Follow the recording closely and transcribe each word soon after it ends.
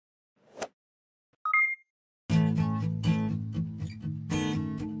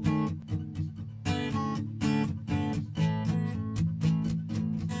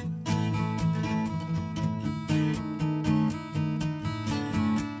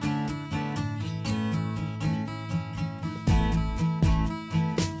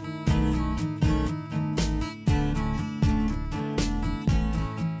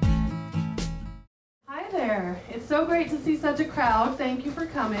there. It's so great to see such a crowd. Thank you for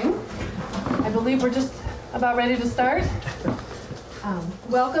coming. I believe we're just about ready to start.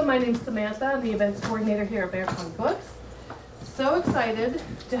 Welcome, my name's Samantha. I'm the events coordinator here at Bear Pond Books. So excited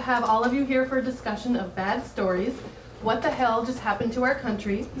to have all of you here for a discussion of bad stories. What the hell just happened to our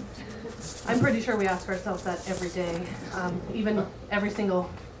country? I'm pretty sure we ask ourselves that every day, even every single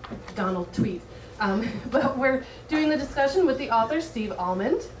Donald tweet. But we're doing the discussion with the author, Steve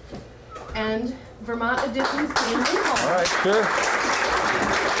Almond, and Vermont Edition's Jane Lindholm. All right, sure.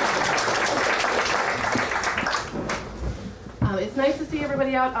 It's nice to see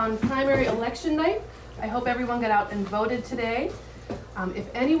everybody out on primary election night. I hope everyone got out and voted today. If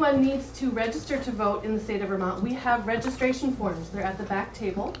anyone needs to register to vote in the state of Vermont, we have registration forms. They're at the back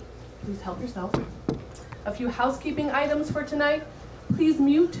table. Please help yourself. A few housekeeping items for tonight. Please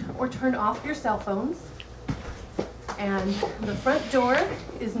mute or turn off your cell phones. And the front door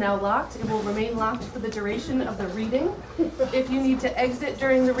is now locked. It will remain locked for the duration of the reading. If you need to exit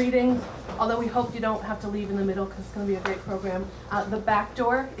during the reading, although we hope you don't have to leave in the middle because it's going to be a great program, the back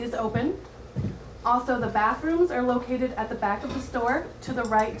door is open. Also, the bathrooms are located at the back of the store to the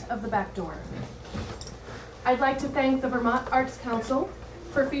right of the back door. I'd like to thank the Vermont Arts Council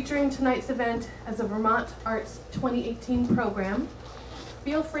for featuring tonight's event as a Vermont Arts 2018 program.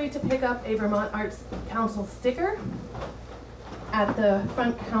 Feel free to pick up a Vermont Arts Council sticker at the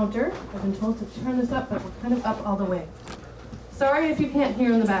front counter. I've been told to turn this up, but we're kind of up all the way. Sorry if you can't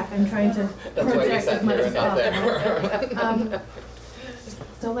hear in the back. I'm trying to project as much as possible.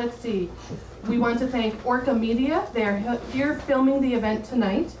 So let's see. We want to thank Orca Media. They're here filming the event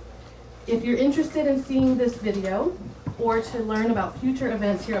tonight. If you're interested in seeing this video or to learn about future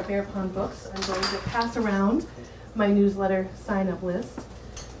events here at Bear Pond Books, I'm going to pass around my newsletter sign-up list.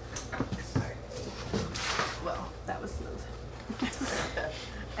 Well, that was smooth.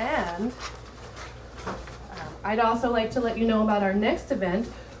 And I'd also like to let you know about our next event,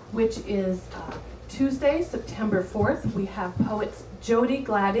 which is Tuesday, September 4th. We have poets Jody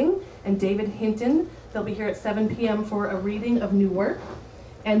Gladding and David Hinton. They'll be here at 7 p.m. for a reading of new work.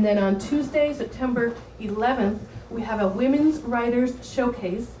 And then on Tuesday, September 11th, we have a Women's Writers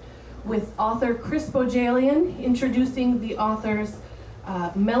Showcase with author Chris Bojalian introducing the authors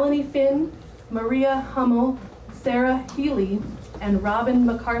Melanie Finn, Maria Hummel, Sarah Healy, and Robin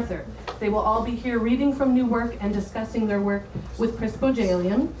MacArthur. They will all be here reading from new work and discussing their work with Chris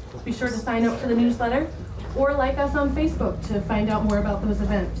Bojalian. Be sure to sign up for the newsletter or like us on Facebook to find out more about those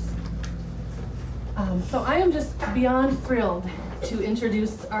events. So I am just beyond thrilled to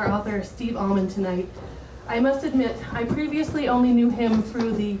introduce our author Steve Almond tonight. I must admit, I previously only knew him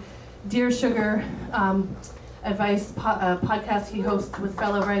through the Dear Sugar advice podcast he hosts with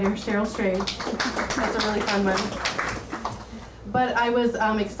fellow writer Cheryl Strayed. That's a really fun one. But I was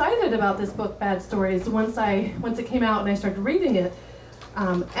excited about this book, Bad Stories, once it came out and I started reading it.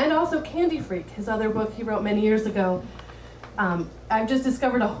 And also Candy Freak, his other book he wrote many years ago. I've just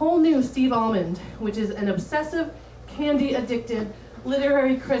discovered a whole new Steve Almond, which is an obsessive, candy-addicted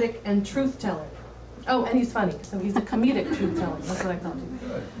literary critic and truth-teller. Oh, and he's funny, so he's a comedic truth-teller. That's what I called him.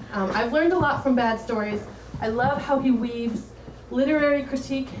 I've learned a lot from Bad Stories. I love how he weaves literary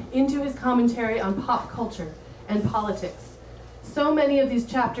critique into his commentary on pop culture and politics. So many of these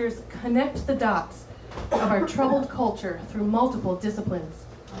chapters connect the dots of our troubled culture through multiple disciplines.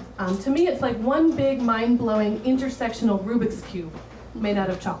 To me, it's like one big, mind-blowing, intersectional Rubik's Cube made out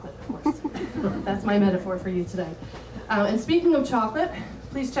of chocolate, of course. That's my metaphor for you today. And speaking of chocolate,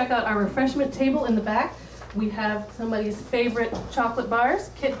 please check out our refreshment table in the back. We have somebody's favorite chocolate bars,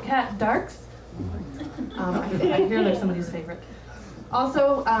 Kit Kat Darks. I hear they're somebody's favorite.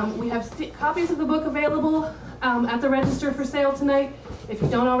 Also, we have copies of the book available at the register for sale tonight. If you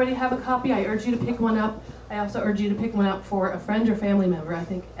don't already have a copy, I urge you to pick one up. I also urge you to pick one up for a friend or family member. I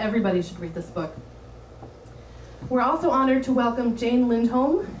think everybody should read this book. We're also honored to welcome Jane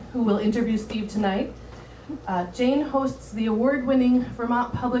Lindholm, who will interview Steve tonight. Jane hosts the award-winning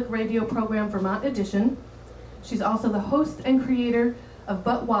Vermont Public Radio program, Vermont Edition. She's also the host and creator of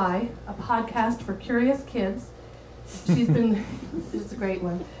But Why, a podcast for curious kids. She's been, it's a great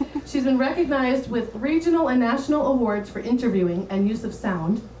one. She's been recognized with regional and national awards for interviewing and use of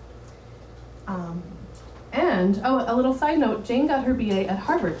sound. A little side note, Jane got her BA at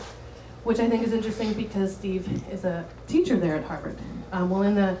Harvard, which I think is interesting because Steve is a teacher there at Harvard,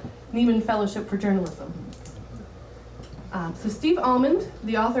 in the Nieman Fellowship for Journalism. So Steve Almond,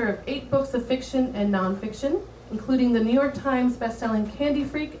 the author of 8 books of fiction and nonfiction, including the New York Times bestselling Candy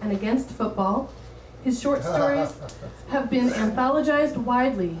Freak and Against Football. His short stories have been anthologized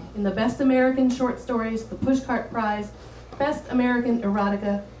widely in the Best American Short Stories, the Pushcart Prize, Best American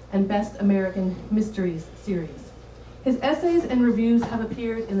Erotica, and Best American Mysteries series. His essays and reviews have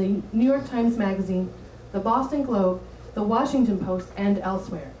appeared in the New York Times Magazine, the Boston Globe, the Washington Post, and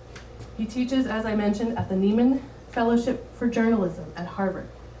elsewhere. He teaches, as I mentioned, at the Nieman Fellowship for Journalism at Harvard.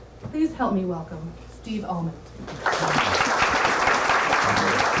 Please help me welcome Steve Almond.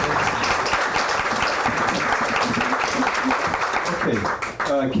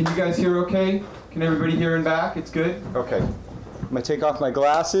 Okay, can you guys hear okay? Can everybody hear in back? It's good? Okay. I'm going to take off my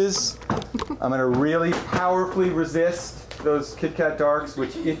glasses. I'm going to really powerfully resist those Kit Kat Darks,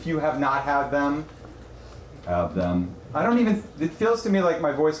 which if you have not had them, have them. I don't even, it feels to me like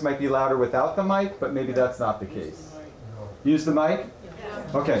my voice might be louder without the mic, but maybe that's not the case. Use the mic?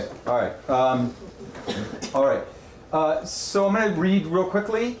 Okay, all right. So I'm going to read real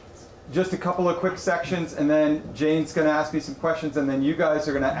quickly, just a couple of quick sections, and then Jane's going to ask me some questions, and then you guys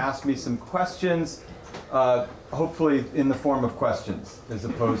are going to ask me some questions, hopefully in the form of questions, as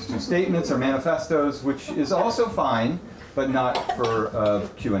opposed to statements or manifestos, which is also fine, but not for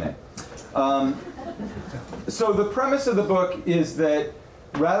Q&A. So the premise of the book is that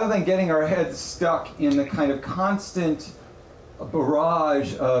rather than getting our heads stuck in the kind of constant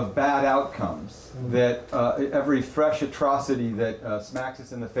barrage of bad outcomes, that every fresh atrocity that smacks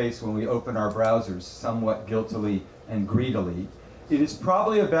us in the face when we open our browsers somewhat guiltily and greedily, it is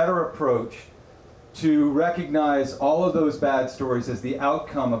probably a better approach to recognize all of those bad stories as the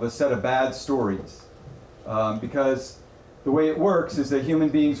outcome of a set of bad stories. Because the way it works is that human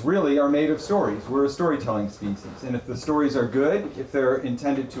beings really are made of stories. We're a storytelling species. And if the stories are good, if they're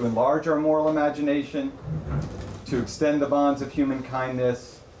intended to enlarge our moral imagination, to extend the bonds of human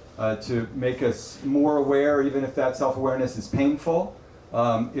kindness, to make us more aware, even if that self-awareness is painful,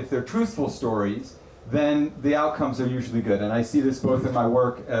 if they're truthful stories, then the outcomes are usually good. And I see this both in my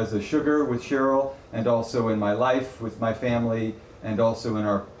work as a sugar with Cheryl, and also in my life with my family, and also in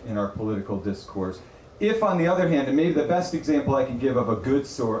our political discourse. If, on the other hand, and maybe the best example I can give of a good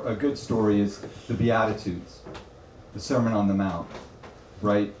story is the Beatitudes, the Sermon on the Mount,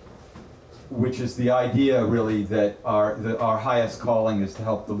 right? Which is the idea, really, that our highest calling is to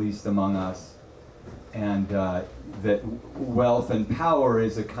help the least among us, and that wealth and power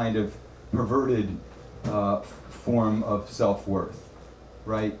is a kind of perverted form of self-worth,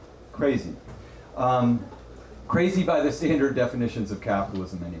 right? Crazy. Crazy by the standard definitions of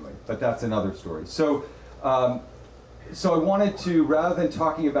capitalism anyway, but that's another story. So I wanted to, rather than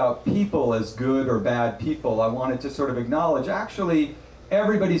talking about people as good or bad people, I wanted to sort of acknowledge, actually,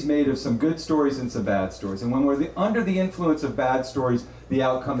 everybody's made of some good stories and some bad stories. And when we're under the influence of bad stories, the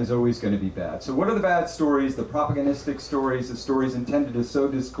outcome is always going to be bad. So what are the bad stories, the propagandistic stories, the stories intended to sow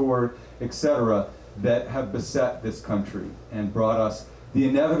discord, etc., that have beset this country and brought us the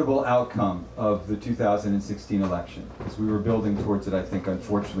inevitable outcome of the 2016 election, because we were building towards it, I think,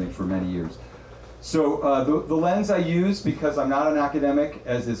 unfortunately, for many years. So the lens I use, because I'm not an academic,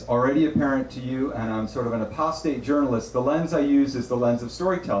 as is already apparent to you, and I'm sort of an apostate journalist, the lens I use is the lens of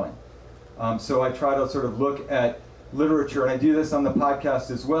storytelling. So I try to sort of look at literature, and I do this on the podcast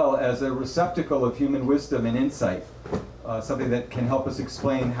as well, as a receptacle of human wisdom and insight, something that can help us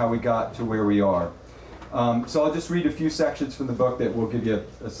explain how we got to where we are. So I'll just read a few sections from the book that will give you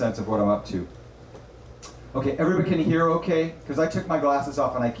a sense of what I'm up to. Okay, everybody can hear okay? Because I took my glasses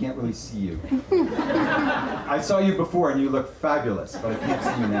off and I can't really see you. I saw you before and you look fabulous, but I can't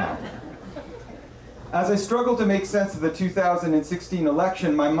see you now. As I struggled to make sense of the 2016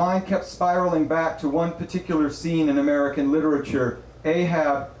 election, my mind kept spiraling back to one particular scene in American literature.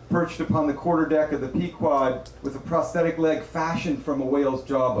 Ahab perched upon the quarterdeck of the Pequod with a prosthetic leg fashioned from a whale's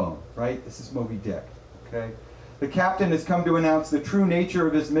jawbone, right? This is Moby Dick, okay? The captain has come to announce the true nature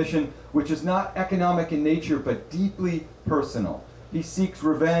of his mission, which is not economic in nature, but deeply personal. He seeks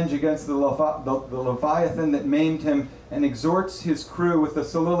revenge against the Leviathan that maimed him and exhorts his crew with a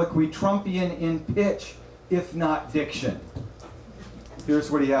soliloquy Trumpian in pitch, if not diction.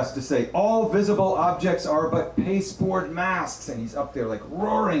 Here's what he has to say. All visible objects are but pasteboard masks. And he's up there like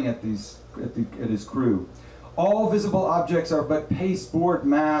roaring at his crew. All visible objects are but pasteboard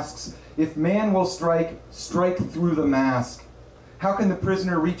masks. If man will strike through the mask. How can the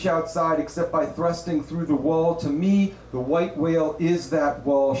prisoner reach outside except by thrusting through the wall? To me, the white whale is that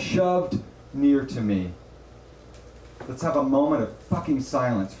wall shoved near to me. Let's have a moment of fucking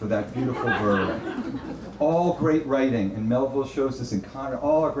silence for that beautiful verb. All great writing, and Melville shows this in Connor,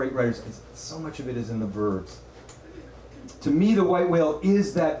 all our great writers, so much of it is in the verbs. To me, the white whale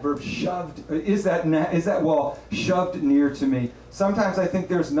is that verb shoved, is that wall shoved near to me. Sometimes I think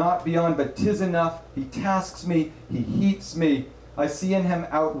there's naught beyond, but 'tis enough. He tasks me, he heats me. I see in him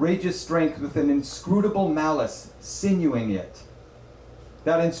outrageous strength with an inscrutable malice, sinewing it.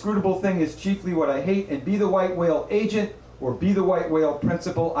 That inscrutable thing is chiefly what I hate, and be the white whale agent or be the white whale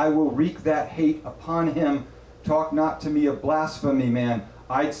principal, I will wreak that hate upon him. Talk not to me of blasphemy, man.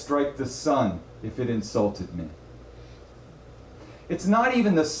 I'd strike the sun if it insulted me. It's not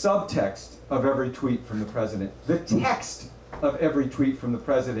even the subtext of every tweet from the president. The text of every tweet from the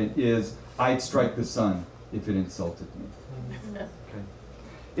president is, I'd strike the sun if it insulted me. Okay.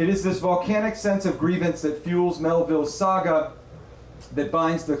 It is this volcanic sense of grievance that fuels Melville's saga, that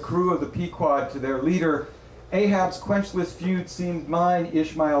binds the crew of the Pequod to their leader. Ahab's quenchless feud seemed mine,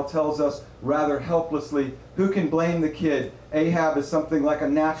 Ishmael tells us rather helplessly. Who can blame the kid? Ahab is something like a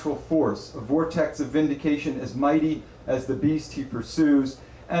natural force, a vortex of vindication as mighty as the beast he pursues.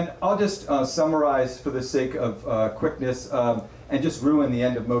 And I'll just summarize for the sake of quickness and just ruin the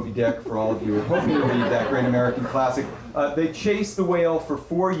end of Moby Dick for all of you who are hoping to read that great American classic. They chase the whale for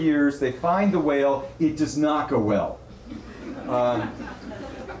 4 years. They find the whale. It does not go well.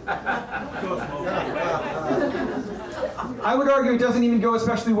 I would argue it doesn't even go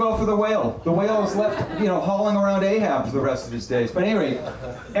especially well for the whale. The whale is left, hauling around Ahab for the rest of his days. But anyway,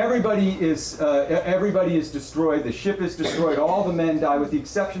 everybody is destroyed. The ship is destroyed. All the men die, with the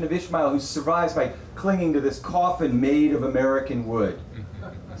exception of Ishmael, who survives by clinging to this coffin made of American wood.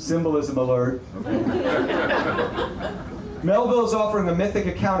 Symbolism alert. Okay. Melville is offering a mythic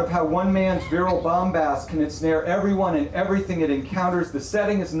account of how one man's virile bombast can ensnare everyone and everything it encounters. The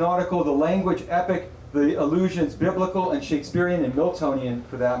setting is nautical, the language epic, the allusions biblical and Shakespearean and Miltonian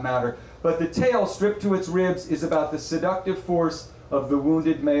for that matter. But the tale, stripped to its ribs, is about the seductive force of the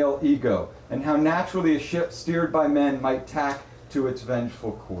wounded male ego and how naturally a ship steered by men might tack to its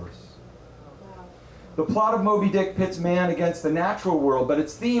vengeful course. The plot of Moby Dick pits man against the natural world, but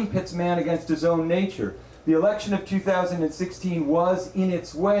its theme pits man against his own nature. The election of 2016 was, in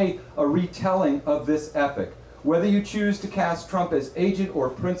its way, a retelling of this epic. Whether you choose to cast Trump as agent or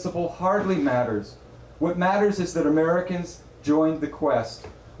principal hardly matters. What matters is that Americans joined the quest.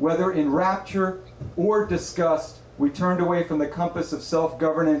 Whether in rapture or disgust, we turned away from the compass of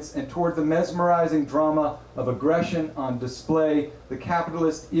self-governance and toward the mesmerizing drama of aggression on display, the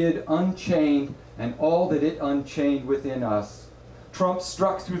capitalist id unchained and all that it unchained within us. Trump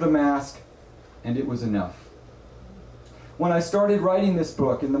struck through the mask, and it was enough. When I started writing this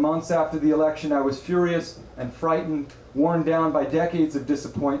book in the months after the election, I was furious and frightened, worn down by decades of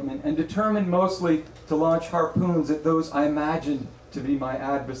disappointment, and determined mostly to launch harpoons at those I imagined to be my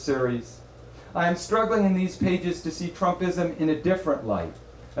adversaries. I am struggling in these pages to see Trumpism in a different light,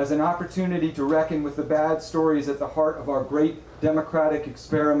 as an opportunity to reckon with the bad stories at the heart of our great democratic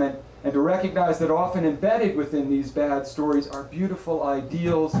experiment, and to recognize that often embedded within these bad stories are beautiful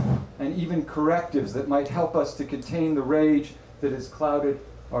ideals and even correctives that might help us to contain the rage that has clouded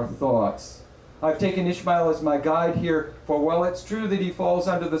our thoughts. I've taken Ishmael as my guide here, for while it's true that he falls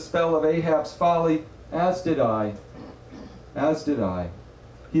under the spell of Ahab's folly, as did I,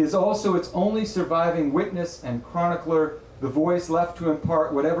 he is also its only surviving witness and chronicler, the voice left to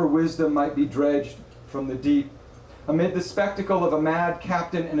impart whatever wisdom might be dredged from the deep. Amid the spectacle of a mad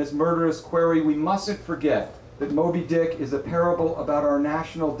captain and his murderous quarry, we mustn't forget that Moby Dick is a parable about our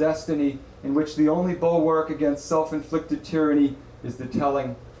national destiny in which the only bulwark against self-inflicted tyranny is the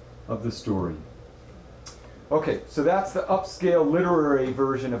telling of the story. Okay, so that's the upscale literary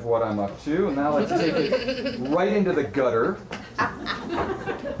version of what I'm up to, and now let's take it right into the gutter.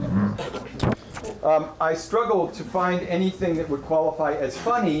 I struggled to find anything that would qualify as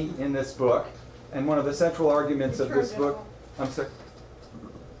funny in this book. And one of the central arguments of this book, I'm sorry.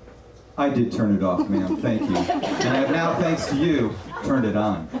 I did turn it off, ma'am, thank you. And I have now, thanks to you, turned it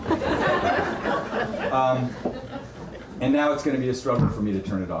on. And now it's going to be a struggle for me to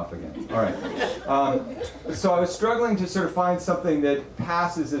turn it off again. All right. So I was struggling to sort of find something that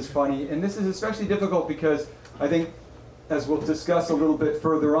passes as funny, and this is especially difficult because I think, as we'll discuss a little bit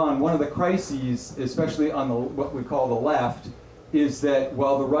further on, one of the crises, especially on what we call the left, is that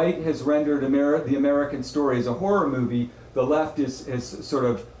while the right has rendered the American story as a horror movie, the left is sort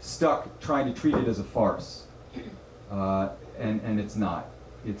of stuck trying to treat it as a farce. And it's not.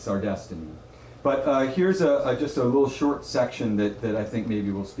 It's our destiny. But here's just a little short section that I think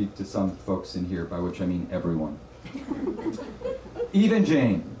maybe will speak to some folks in here, by which I mean everyone. Even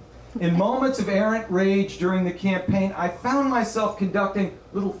Jane. In moments of errant rage during the campaign, I found myself conducting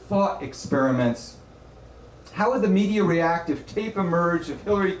little thought experiments. How would the media react if tape emerged of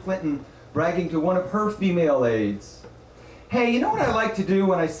Hillary Clinton bragging to one of her female aides? Hey, you know what I like to do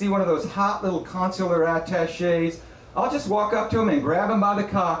when I see one of those hot little consular attaches? I'll just walk up to him and grab him by the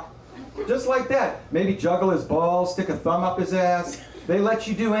cock. Just like that. Maybe juggle his balls, stick a thumb up his ass. They let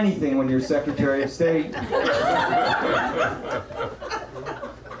you do anything when you're Secretary of State.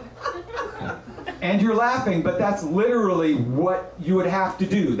 And you're laughing, but that's literally what you would have to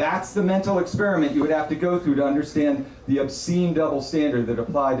do. That's the mental experiment you would have to go through to understand the obscene double standard that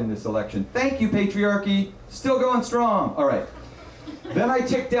applied in this election. Thank you, patriarchy. Still going strong. All right. Then I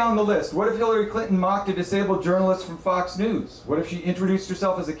ticked down the list. What if Hillary Clinton mocked a disabled journalist from Fox News? What if she introduced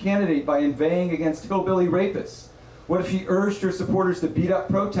herself as a candidate by inveighing against hillbilly rapists? What if she urged her supporters to beat up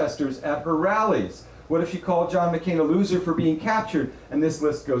protesters at her rallies? What if she called John McCain a loser for being captured? And this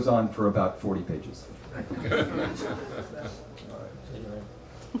list goes on for about 40 pages.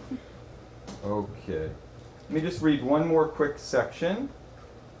 Okay. Let me just read one more quick section.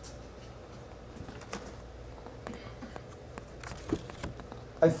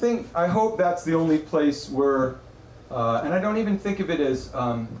 I hope that's the only place where, and I don't even think of it as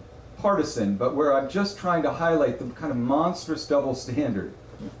partisan, but where I'm just trying to highlight the kind of monstrous double standard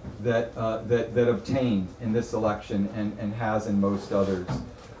that obtained in this election and has in most others.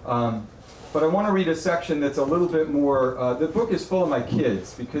 But I want to read a section that's a little bit more, the book is full of my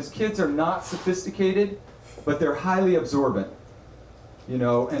kids, because kids are not sophisticated, but they're highly absorbent. You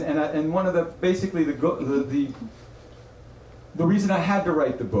know, and one of the, basically the reason I had to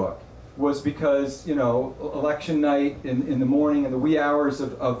write the book was because, you know, election night in the morning and the wee hours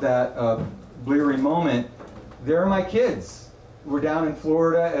of that bleary moment, there are my kids. We're down in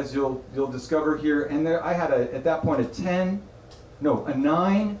Florida, as you'll discover here, and I had at that point a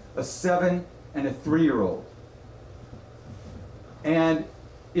 9, a 7, and a 3-year-old. And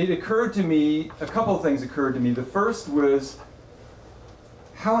it occurred to me, a couple of things occurred to me. The first was,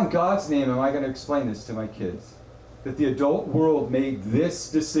 how in God's name am I going to explain this to my kids? That the adult world made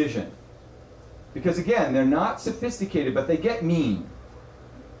this decision. Because again, they're not sophisticated, but they get mean.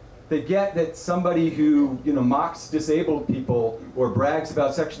 They get that somebody who, you know, mocks disabled people or brags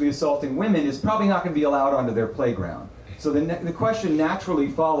about sexually assaulting women is probably not going to be allowed onto their playground. So the question naturally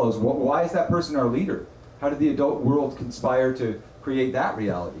follows, why is that person our leader? How did the adult world conspire to create that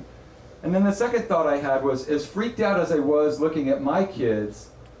reality? And then the second thought I had was, as freaked out as I was looking at my kids,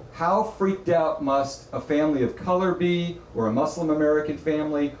 how freaked out must a family of color be, or a Muslim American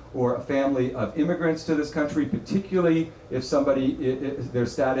family, or a family of immigrants to this country, particularly if somebody, their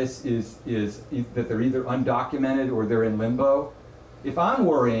status is that they're either undocumented or they're in limbo. If I'm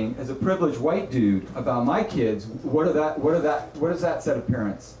worrying as a privileged white dude about my kids, what is that set of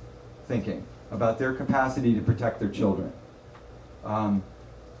parents thinking about their capacity to protect their children?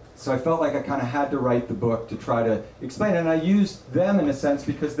 So I felt like I kind of had to write the book to try to explain it. And I used them in a sense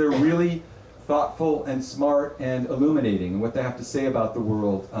because they're really thoughtful and smart and illuminating. And what they have to say about the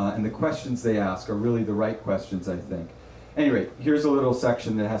world and the questions they ask are really the right questions, I think. Anyway, here's a little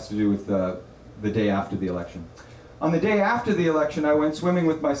section that has to do with the day after the election. On the day after the election, I went swimming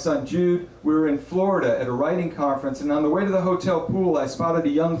with my son Jude. We were in Florida at a writing conference, and on the way to the hotel pool, I spotted a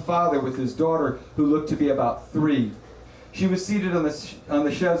young father with his daughter who looked to be about 3. She was seated on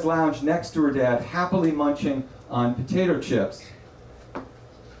the chaise lounge next to her dad, happily munching on potato chips.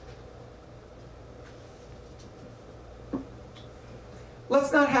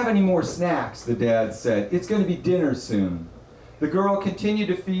 "Let's not have any more snacks," the dad said. "It's going to be dinner soon." The girl continued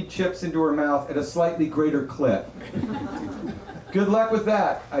to feed chips into her mouth at a slightly greater clip. "Good luck with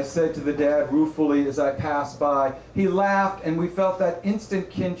that," I said to the dad ruefully as I passed by. He laughed, and we felt that instant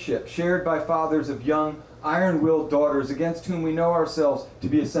kinship shared by fathers of young, iron-willed daughters against whom we know ourselves to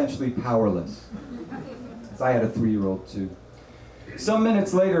be essentially powerless. As I had a 3-year-old too. Some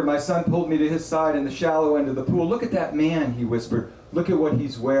minutes later, my son pulled me to his side in the shallow end of the pool. "Look at that man," he whispered. "Look at what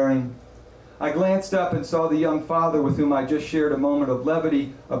he's wearing." I glanced up and saw the young father with whom I just shared a moment of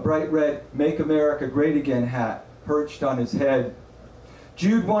levity, a bright red "Make America Great Again" hat perched on his head.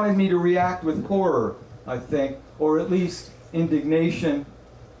 Jude wanted me to react with horror, I think, or at least indignation.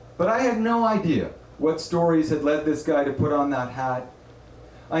 But I had no idea what stories had led this guy to put on that hat.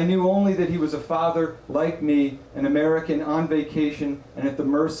 I knew only that he was a father, like me, an American on vacation and at the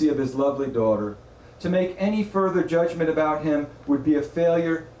mercy of his lovely daughter. To make any further judgment about him would be a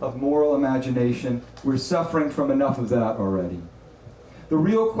failure of moral imagination. We're suffering from enough of that already. The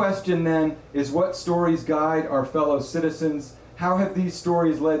real question then is, what stories guide our fellow citizens? How have these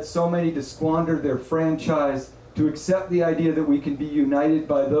stories led so many to squander their franchise, to accept the idea that we can be united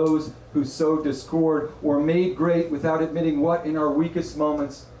by those who sow discord, or made great without admitting what, in our weakest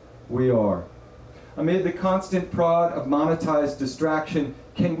moments, we are? Amid the constant prod of monetized distraction,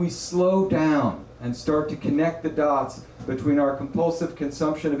 can we slow down and start to connect the dots between our compulsive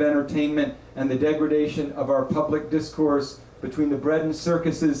consumption of entertainment and the degradation of our public discourse, between the bread and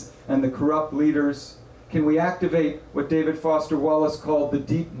circuses and the corrupt leaders? Can we activate what David Foster Wallace called the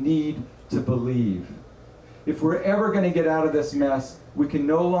deep need to believe? If we're ever going to get out of this mess, we can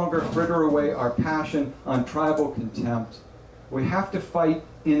no longer fritter away our passion on tribal contempt. We have to fight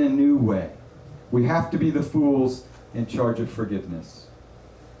in a new way. We have to be the fools in charge of forgiveness.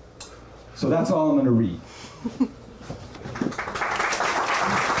 So that's all I'm going to read.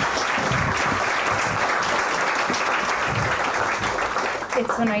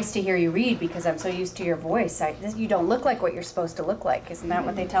 It's so nice to hear you read because I'm so used to your voice. You don't look like what you're supposed to look like. Isn't that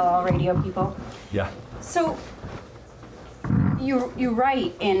what they tell all radio people? Yeah. So you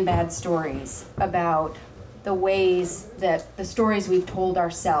write in Bad Stories about the ways that the stories we've told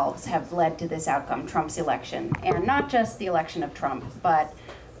ourselves have led to this outcome, Trump's election. And not just the election of Trump, but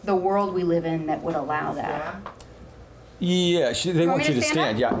the world we live in that would allow that. Yeah, they want you to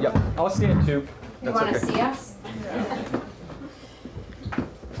stand. Yeah, yeah. I'll stand too. You want to see us?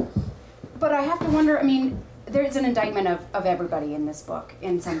 But I have to wonder, I mean, there's an indictment of everybody in this book,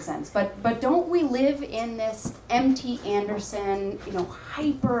 in some sense. But don't we live in this M.T. Anderson,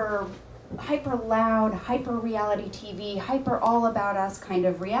 hyper loud, hyper reality TV, hyper all about us kind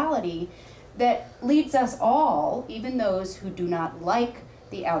of reality that leads us all, even those who do not like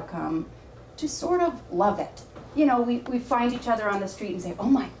the outcome, to sort of love it. We find each other on the street and say, oh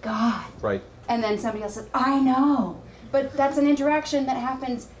my God. Right. And then somebody else says, I know. But that's an interaction that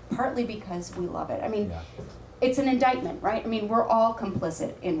happens partly because we love it. I mean, It's an indictment, right? I mean, we're all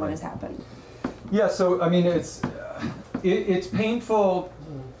complicit in what has happened. Yeah, so, I mean, it's painful.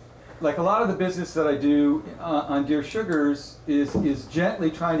 Like a lot of the business that I do on Dear Sugars is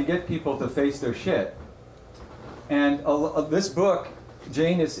gently trying to get people to face their shit. And this book,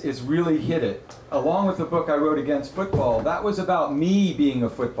 Jane is really hit it. Along with the book I wrote Against Football, that was about me being a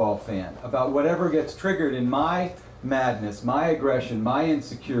football fan, about whatever gets triggered in my madness, my aggression, my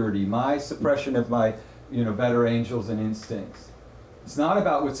insecurity, my suppression of my, better angels and instincts. It's not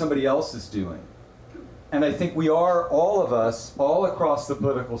about what somebody else is doing. And I think we are, all of us, all across the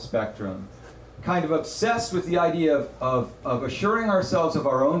political spectrum, kind of obsessed with the idea of assuring ourselves of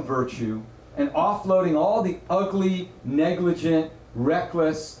our own virtue and offloading all the ugly, negligent,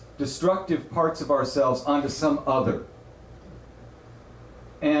 reckless, destructive parts of ourselves onto some other.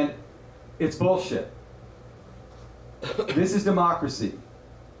 And it's bullshit. This is democracy.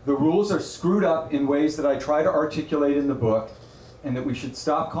 The rules are screwed up in ways that I try to articulate in the book, and that we should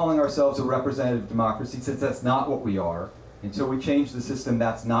stop calling ourselves a representative democracy, since that's not what we are. Until we change the system,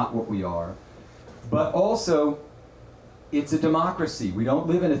 that's not what we are. But also, it's a democracy. We don't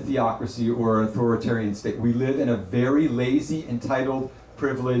live in a theocracy or an authoritarian state. We live in a very lazy, entitled,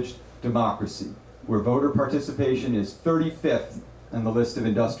 privileged democracy, where voter participation is 35th on the list of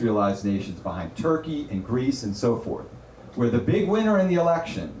industrialized nations, behind Turkey and Greece and so forth, where the big winner in the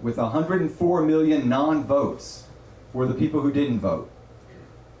election, with 104 million non-votes, were the people who didn't vote.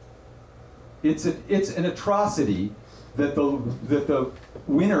 It's an atrocity that the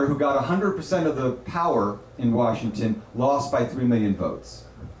winner, who got 100% of the power in Washington, lost by 3 million votes.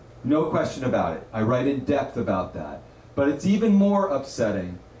 No question about it. I write in depth about that. But it's even more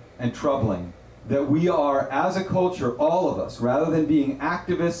upsetting and troubling that we are, as a culture, all of us, rather than being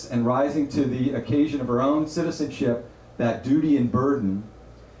activists and rising to the occasion of our own citizenship, that duty and burden,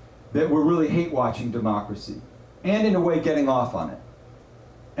 that we're really hate-watching democracy. And in a way getting off on it.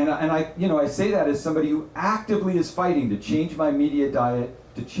 And I say that as somebody who actively is fighting to change my media diet,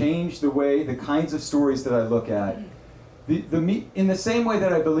 to change the kinds of stories that I look at. In the same way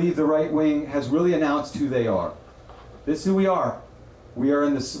that I believe the right wing has really announced who they are. This is who we are. We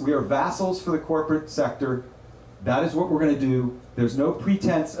are vassals for the corporate sector. That is what we're going to do. There's no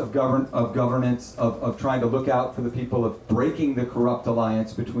pretense of governance, of trying to look out for the people, of breaking the corrupt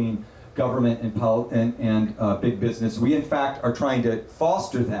alliance between government and big business. We, in fact, are trying to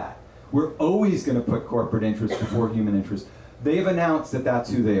foster that. We're always going to put corporate interest before human interest. They've announced that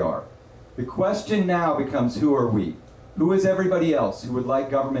that's who they are. The question now becomes, who are we? Who is everybody else who would like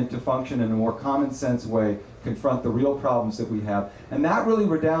government to function in a more common sense way, confront the real problems that we have? And that really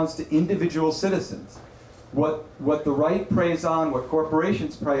redounds to individual citizens. What the right preys on, what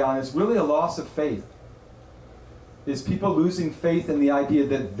corporations prey on, is really a loss of faith. Is people losing faith in the idea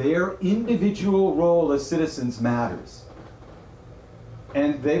that their individual role as citizens matters.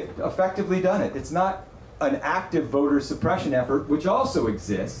 And they've effectively done it. It's not an active voter suppression effort, which also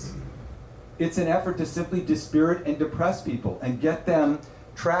exists. It's an effort to simply dispirit and depress people and get them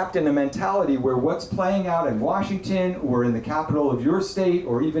trapped in a mentality where what's playing out in Washington or in the capital of your state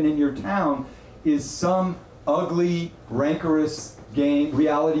or even in your town is some ugly, rancorous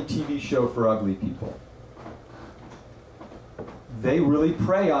reality TV show for ugly people. They really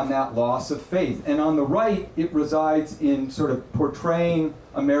prey on that loss of faith. And on the right, it resides in sort of portraying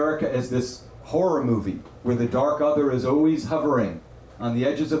America as this horror movie where the dark other is always hovering on the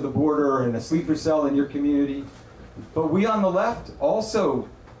edges of the border or in a sleeper cell in your community. But we on the left also,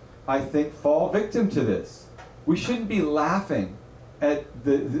 I think, fall victim to this. We shouldn't be laughing at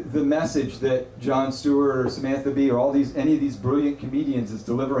the message that Jon Stewart or Samantha Bee or any of these brilliant comedians is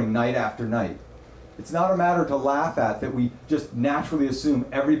delivering night after night. It's not a matter to laugh at that we just naturally assume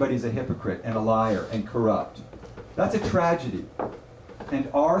everybody's a hypocrite and a liar and corrupt. That's a tragedy. And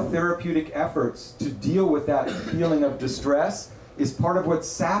our therapeutic efforts to deal with that feeling of distress is part of what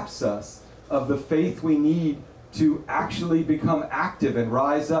saps us of the faith we need to actually become active and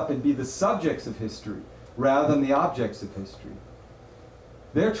rise up and be the subjects of history rather than the objects of history.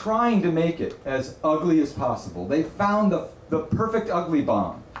 They're trying to make it as ugly as possible. They found the perfect ugly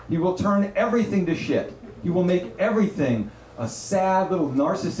bomb. He will turn everything to shit. He will make everything a sad little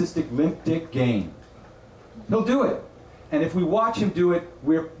narcissistic limp dick game. He'll do it. And if we watch him do it,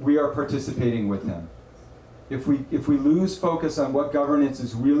 we are participating with him. If we lose focus on what governance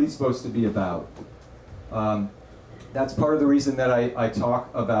is really supposed to be about, that's part of the reason that I talk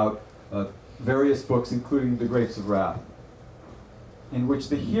about various books, including The Grapes of Wrath, in which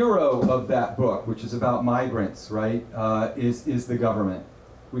the hero of that book, which is about migrants, right, is the government.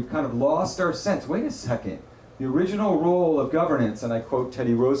 We've kind of lost our sense. Wait a second. The original role of governance, and I quote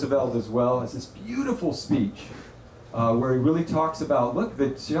Teddy Roosevelt as well, has this beautiful speech where he really talks about, look,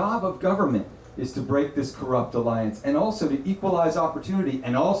 the job of government is to break this corrupt alliance and also to equalize opportunity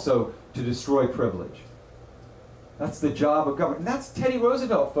and also to destroy privilege. That's the job of government. And that's Teddy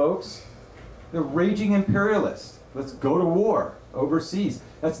Roosevelt, folks. The raging imperialist. Let's go to war overseas.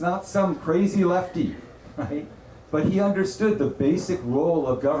 That's not some crazy lefty, right? But he understood the basic role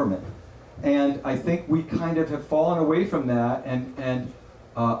of government. And I think we kind of have fallen away from that and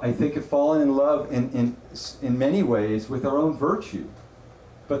I think have fallen in love in many ways with our own virtue.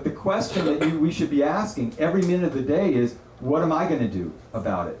 But the question that we should be asking every minute of the day is, what am I going to do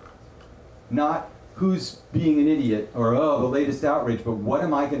about it? Not who's being an idiot or, oh, the latest outrage, but what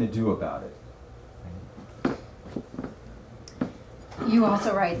am I going to do about it? You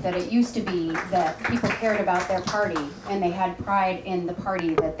also write that it used to be that people cared about their party and they had pride in the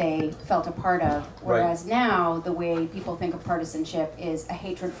party that they felt a part of, whereas now the way people think of partisanship is a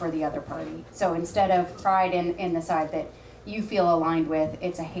hatred for the other party. So instead of pride in the side that you feel aligned with,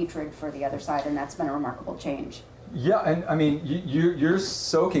 it's a hatred for the other side, and that's been a remarkable change. Yeah, and I mean, you're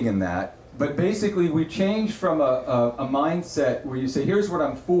soaking in that, but basically we changed from a mindset where you say, here's what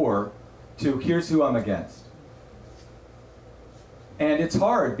I'm for, to here's who I'm against. And it's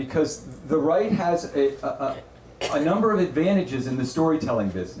hard because the right has a number of advantages in the storytelling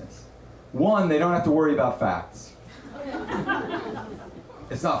business. One, they don't have to worry about facts.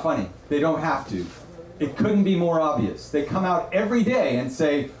 It's not funny. They don't have to. It couldn't be more obvious. They come out every day and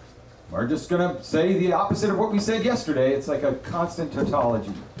say, we're just going to say the opposite of what we said yesterday. It's like a constant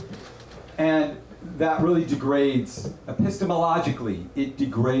tautology. And that really degrades, epistemologically, it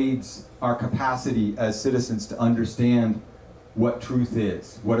degrades our capacity as citizens to understand what truth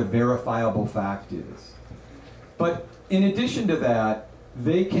is, what a verifiable fact is. But in addition to that,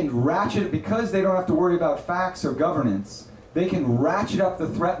 they can ratchet, because they don't have to worry about facts or governance, they can ratchet up the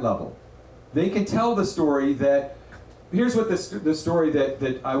threat level. They can tell the story that, here's what the story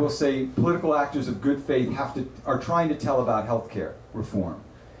that I will say political actors of good faith are trying to tell about healthcare reform.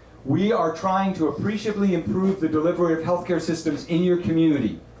 We are trying to appreciably improve the delivery of healthcare systems in your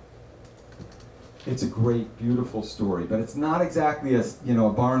community. It's a great, beautiful story, but it's not exactly a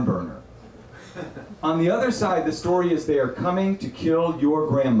barn burner. On the other side, the story is they are coming to kill your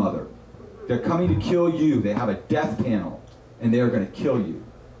grandmother. They're coming to kill you. They have a death panel, and they are going to kill you.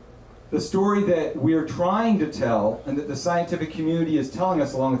 The story that we're trying to tell, and that the scientific community is telling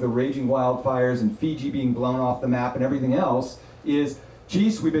us, along with the raging wildfires and Fiji being blown off the map and everything else, is,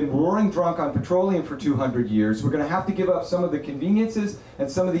 geez, we've been roaring drunk on petroleum for 200 years. We're going to have to give up some of the conveniences and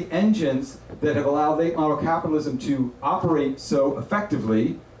some of the engines that have allowed late model capitalism to operate so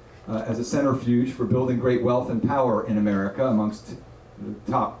effectively as a centrifuge for building great wealth and power in America amongst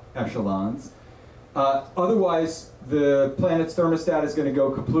the top echelons. Otherwise, the planet's thermostat is going to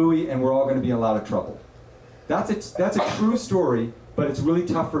go kaplooey and we're all going to be in a lot of trouble. That's a true story, but it's really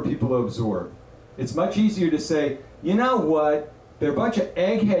tough for people to absorb. It's much easier to say, you know what? There are a bunch of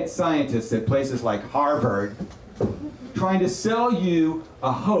egghead scientists at places like Harvard trying to sell you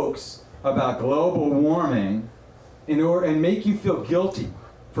a hoax about global warming and make you feel guilty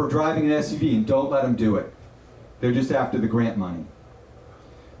for driving an SUV, and don't let them do it. They're just after the grant money.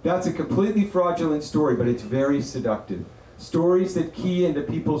 That's a completely fraudulent story, but it's very seductive. Stories that key into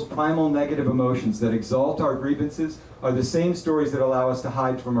people's primal negative emotions, that exalt our grievances, are the same stories that allow us to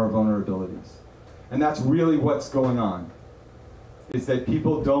hide from our vulnerabilities. And that's really what's going on, is that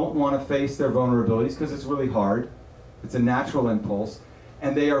people don't want to face their vulnerabilities because it's really hard. It's a natural impulse.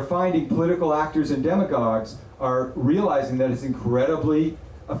 And they are finding political actors and demagogues are realizing that it's incredibly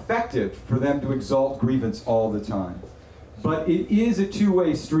effective for them to exalt grievance all the time. But it is a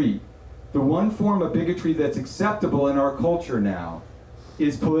two-way street. The one form of bigotry that's acceptable in our culture now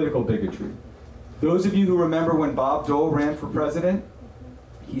is political bigotry. Those of you who remember when Bob Dole ran for president,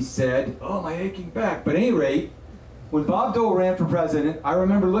 he said, "Oh, my aching back." But at any rate, when Bob Dole ran for president, I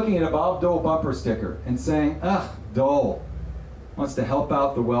remember looking at a Bob Dole bumper sticker and saying, "Ugh, Dole wants to help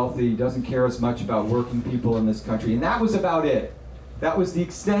out the wealthy, doesn't care as much about working people in this country." And that was about it. That was the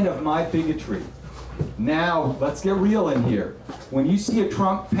extent of my bigotry. Now, let's get real in here. When you see a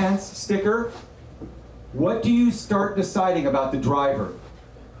Trump-Pence sticker, what do you start deciding about the driver?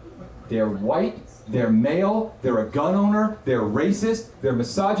 They're white, they're male, they're a gun owner, they're racist, they're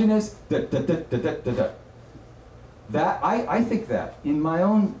misogynist, That, I think that in my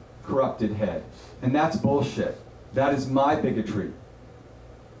own corrupted head, and that's bullshit. That is my bigotry.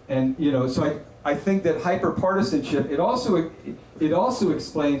 And, you know, so I think that hyper-partisanship, it also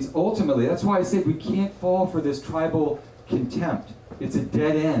explains, ultimately, that's why I said we can't fall for this tribal contempt. It's a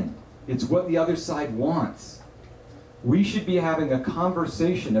dead end. It's what the other side wants. We should be having a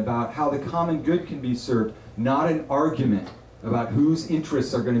conversation about how the common good can be served, not an argument about whose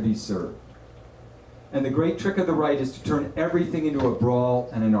interests are going to be served. And the great trick of the right is to turn everything into a brawl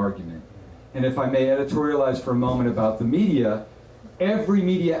and an argument. And if I may editorialize for a moment about the media, every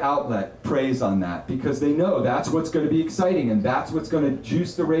media outlet preys on that because they know that's what's going to be exciting and that's what's going to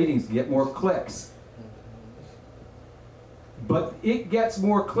juice the ratings to get more clicks. But it gets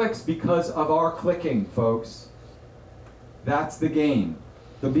more clicks because of our clicking, folks. That's the game.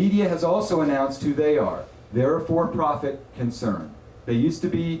 The media has also announced who they are. They're a for-profit concern. They used to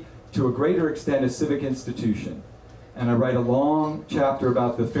be, to a greater extent, a civic institution. And I write a long chapter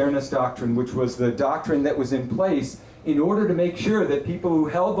about the fairness doctrine, which was the doctrine that was in place in order to make sure that people who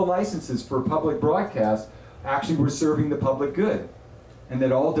held the licenses for public broadcast actually were serving the public good. And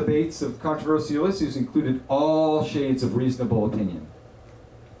that all debates of controversial issues included all shades of reasonable opinion.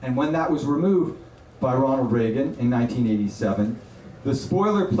 And when that was removed by Ronald Reagan in 1987, the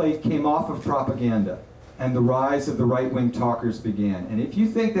spoiler plate came off of propaganda and the rise of the right-wing talkers began. And if you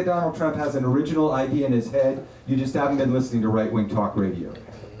think that Donald Trump has an original idea in his head, you just haven't been listening to right-wing talk radio.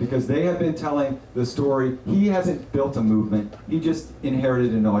 Because they have been telling the story. He hasn't built a movement, he just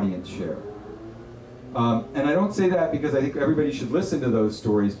inherited an audience share. And I don't say that because I think everybody should listen to those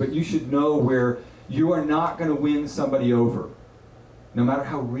stories, but you should know where you are not going to win somebody over. No matter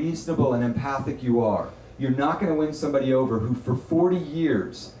how reasonable and empathic you are, you're not going to win somebody over who for 40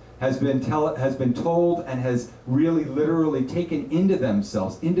 years has been told and has really literally taken into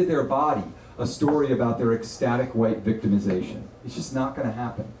themselves, into their body, a story about their ecstatic white victimization. It's just not going to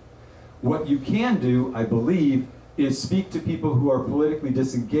happen. What you can do, I believe, is speak to people who are politically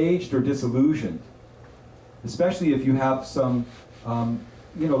disengaged or disillusioned, especially if you have some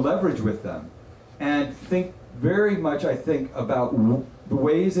leverage with them, and think very much, I think, about the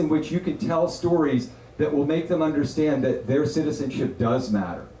ways in which you can tell stories that will make them understand that their citizenship does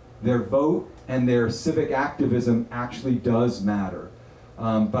matter. Their vote and their civic activism actually does matter.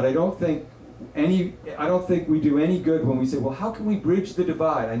 But I don't think we do any good when we say, well, how can we bridge the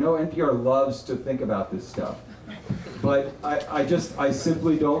divide? I know NPR loves to think about this stuff, but I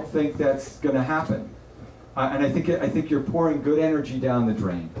simply don't think that's going to happen. And I think you're pouring good energy down the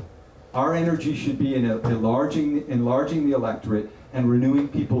drain. Our energy should be in enlarging the electorate and renewing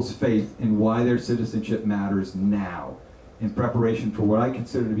people's faith in why their citizenship matters now, in preparation for what I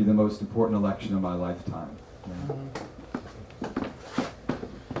consider to be the most important election of my lifetime.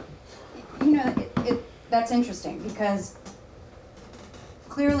 You know, that's interesting because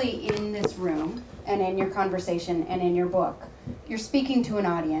clearly in this room and in your conversation and in your book, you're speaking to an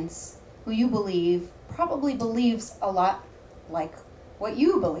audience who you believe probably believes a lot like what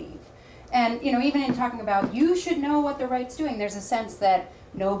you believe. And, you know, even in talking about you should know what the right's doing, there's a sense that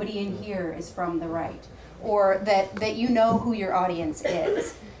nobody in here is from the right, or that you know who your audience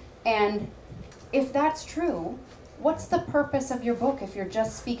is. And if that's true, what's the purpose of your book if you're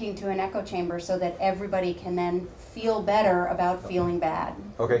just speaking to an echo chamber so that everybody can then feel better about feeling bad?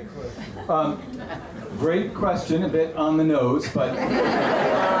 Okay. Great question, a bit on the nose, but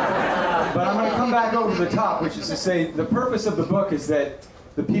I'm going to come back over the top, which is to say the purpose of the book is that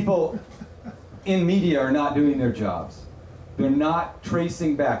the people in media are not doing their jobs. They're not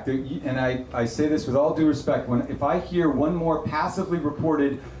tracing back. And I say this with all due respect. If I hear one more passively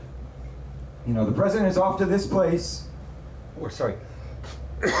reported, you know, the president is off to this place, or sorry,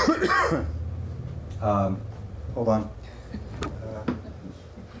 Hold on.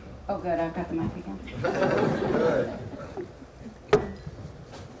 Oh, good. I've got the mic again. Good.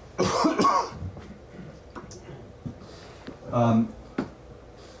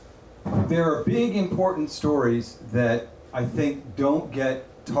 There are big, important stories that I think don't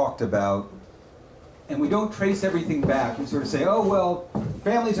get talked about, and we don't trace everything back. We sort of say, oh, well,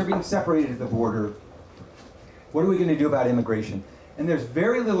 families are being separated at the border. What are we going to do about immigration? And there's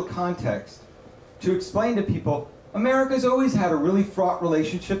very little context to explain to people, America's always had a really fraught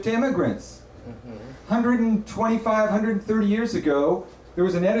relationship to immigrants. 125, 130 years ago, there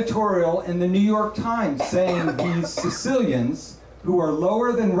was an editorial in the New York Times saying these Sicilians, who are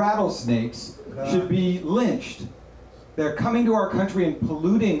lower than rattlesnakes, should be lynched. They're coming to our country and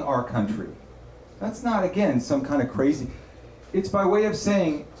polluting our country. That's not, again, some kind of crazy. It's by way of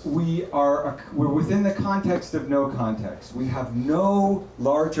saying we're within the context of no context. We have no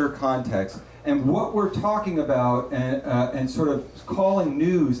larger context. And what we're talking about and sort of calling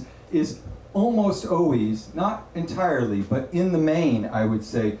news is almost always, not entirely, but in the main, I would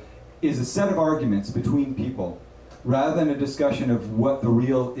say, is a set of arguments between people rather than a discussion of what the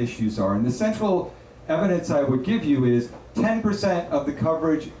real issues are. And the central evidence I would give you is 10% of the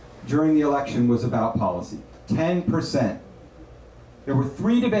coverage during the election was about policy. 10%. There were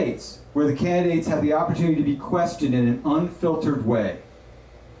 3 debates where the candidates had the opportunity to be questioned in an unfiltered way.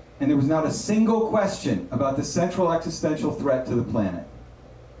 And there was not a single question about the central existential threat to the planet.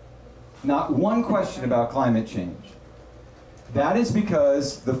 Not one question about climate change. That is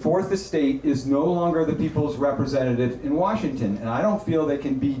because the Fourth Estate is no longer the people's representative in Washington, and I don't feel they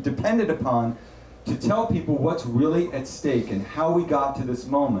can be depended upon to tell people what's really at stake and how we got to this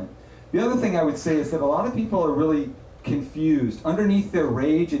moment. The other thing I would say is that a lot of people are really confused. Underneath their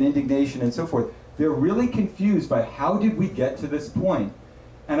rage and indignation and so forth, they're really confused by how did we get to this point.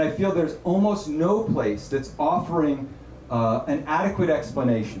 And I feel there's almost no place that's offering an adequate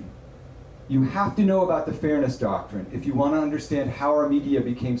explanation. You have to know about the fairness doctrine if you want to understand how our media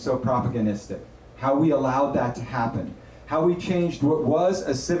became so propagandistic, how we allowed that to happen, how we changed what was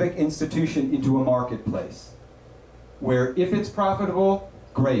a civic institution into a marketplace, where if it's profitable,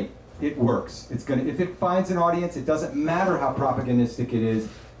 great, it works. If it finds an audience, it doesn't matter how propagandistic it is,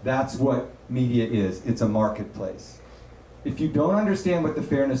 that's what media is. It's a marketplace. If you don't understand what the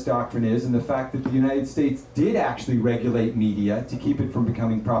fairness doctrine is and the fact that the United States did actually regulate media to keep it from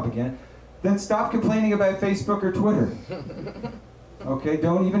becoming propaganda, then stop complaining about Facebook or Twitter. Okay,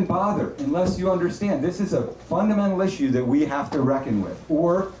 don't even bother unless you understand this is a fundamental issue that we have to reckon with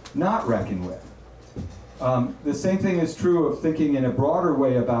or not reckon with. The same thing is true of thinking in a broader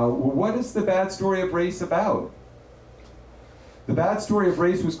way about, well, what is the bad story of race about? The bad story of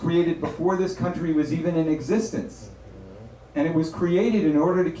race was created before this country was even in existence. And it was created in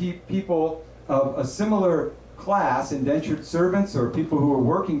order to keep people of a similar class, indentured servants or people who are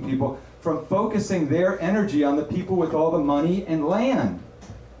working people, from focusing their energy on the people with all the money and land.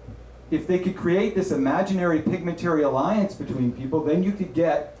 If they could create this imaginary pigmentary alliance between people, then you could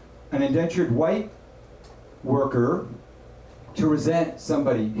get an indentured white worker to resent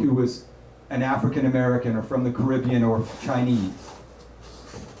somebody who was an African American or from the Caribbean or Chinese.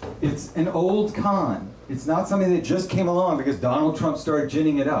 It's an old con. It's not something that just came along because Donald Trump started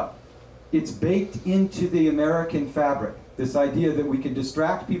ginning it up. It's baked into the American fabric, this idea that we can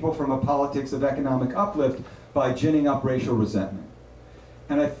distract people from a politics of economic uplift by ginning up racial resentment.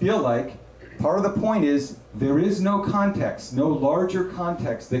 And I feel like part of the point is there is no context, no larger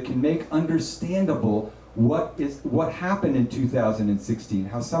context that can make understandable what happened in 2016,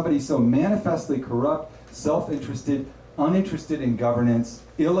 how somebody so manifestly corrupt, self-interested, uninterested in governance,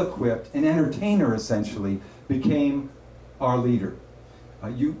 ill-equipped, an entertainer essentially, became our leader.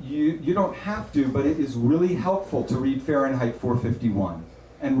 You don't have to, but it is really helpful to read Fahrenheit 451.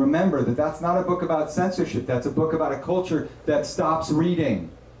 And remember that that's not a book about censorship, that's a book about a culture that stops reading,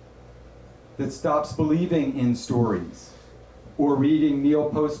 that stops believing in stories, or reading Neil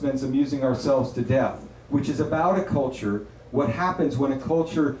Postman's Amusing Ourselves to Death, which is about a culture, what happens when a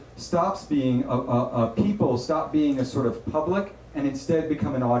culture stops being people stop being a sort of public and instead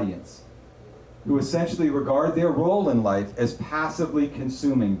become an audience, who essentially regard their role in life as passively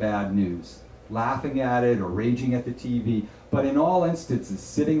consuming bad news, laughing at it or raging at the TV, but in all instances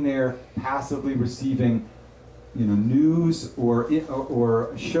sitting there passively receiving news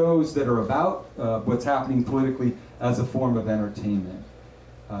or shows that are about what's happening politically as a form of entertainment.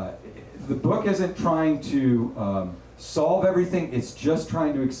 The book isn't trying to solve everything, it's just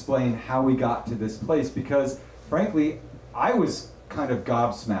trying to explain how we got to this place, because frankly, I was kind of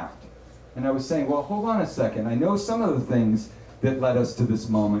gobsmacked. And I was saying, well, hold on a second, I know some of the things that led us to this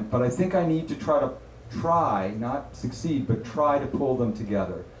moment, but I think I need to try to try, not succeed, but try to pull them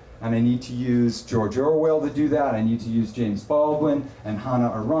together. And I need to use George Orwell to do that. I need to use James Baldwin and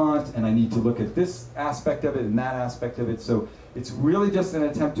Hannah Arendt, and I need to look at this aspect of it and that aspect of it. So it's really just an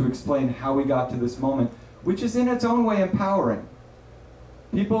attempt to explain how we got to this moment, which is in its own way empowering.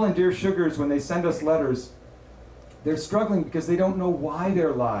 People in Dear Sugars, when they send us letters, they're struggling because they don't know why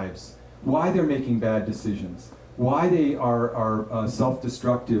their lives, why they're making bad decisions, why they are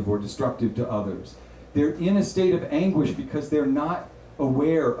self-destructive or destructive to others. They're in a state of anguish because they're not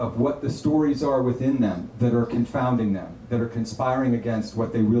aware of what the stories are within them that are confounding them, that are conspiring against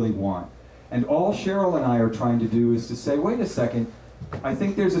what they really want. And all Cheryl and I are trying to do is to say, wait a second, I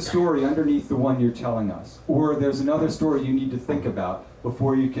think there's a story underneath the one you're telling us, or there's another story you need to think about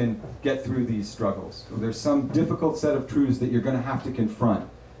before you can get through these struggles. Or there's some difficult set of truths that you're going to have to confront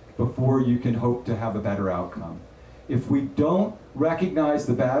before you can hope to have a better outcome. If we don't recognize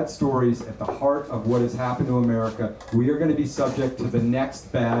the bad stories at the heart of what has happened to America, we are going to be subject to the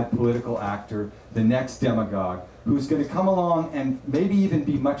next bad political actor, the next demagogue, who's going to come along and maybe even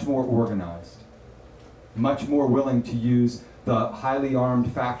be much more organized, much more willing to use the highly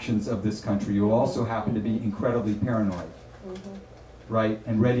armed factions of this country who also happen to be incredibly paranoid, right,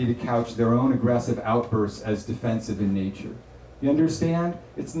 and ready to couch their own aggressive outbursts as defensive in nature. You understand?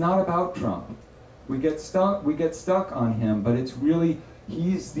 It's not about Trump. We get stuck on him, but it's really,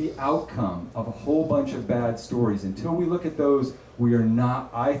 he's the outcome of a whole bunch of bad stories. Until we look at those, we are not,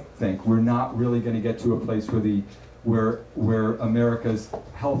 I think, we're not really going to get to a place where America's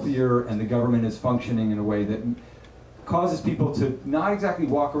healthier and the government is functioning in a way that causes people to not exactly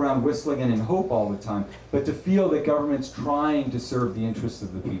walk around whistling and in hope all the time, but to feel that government's trying to serve the interests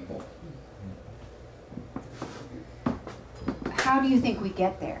of the people. How do you think we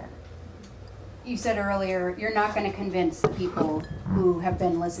get there? You said earlier, you're not going to convince the people who have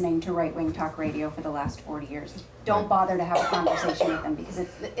been listening to right-wing talk radio for the last 40 years. Don't bother to have a conversation with them because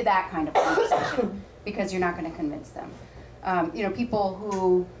it's that kind of conversation, because you're not going to convince them. You know, people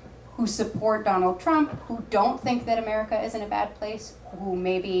who support Donald Trump, who don't think that America is in a bad place, who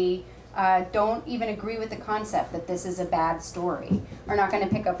maybe don't even agree with the concept that this is a bad story, are not going to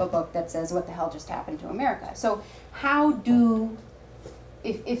pick up a book that says, what the hell just happened to America? So how do...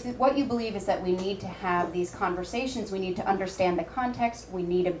 If what you believe is that we need to have these conversations, we need to understand the context, we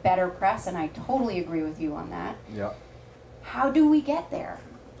need a better press, and I totally agree with you on that. Yeah. How do we get there?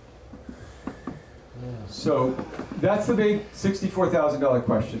 So that's the big $64,000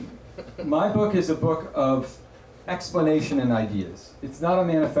 question. My book is a book of explanation and ideas. It's not a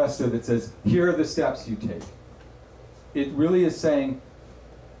manifesto that says, here are the steps you take. It really is saying,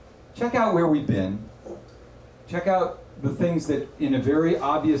 check out where we've been, check out the things that in a very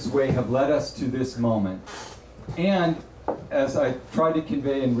obvious way have led us to this moment. And as I tried to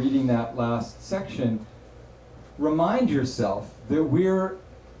convey in reading that last section, remind yourself that we're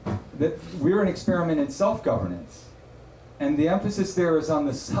an experiment in self-governance. And the emphasis there is on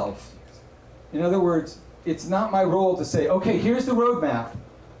the self. In other words, it's not my role to say, okay, here's the roadmap.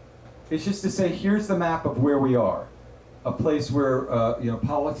 It's just to say, here's the map of where we are. A place where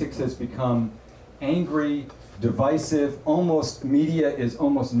politics has become angry, divisive, media is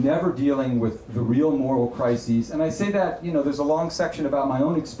almost never dealing with the real moral crises. And I say that, there's a long section about my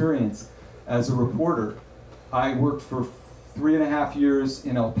own experience as a reporter. I worked for 3.5 years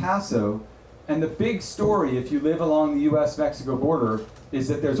in El Paso, and the big story, if you live along the US-Mexico border, is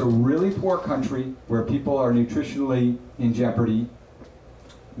that there's a really poor country where people are nutritionally in jeopardy,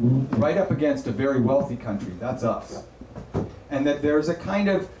 right up against a very wealthy country, that's us. And that there's a kind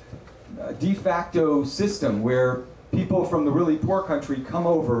of de facto system where people from the really poor country come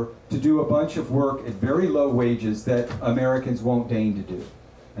over to do a bunch of work at very low wages that Americans won't deign to do.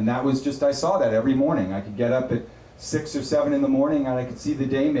 And that was just, I saw that every morning. I could get up at 6 or 7 in the morning and I could see the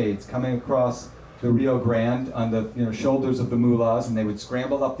day maids coming across the Rio Grande on the shoulders of the mullahs, and they would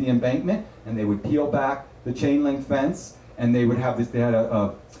scramble up the embankment and they would peel back the chain link fence, and they would have this, they had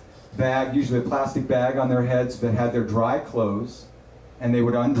a bag, usually a plastic bag on their heads that had their dry clothes, and they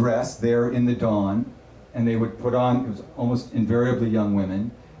would undress there in the dawn, and they would put on, it was almost invariably young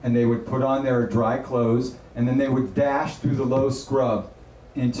women, and they would put on their dry clothes, and then they would dash through the low scrub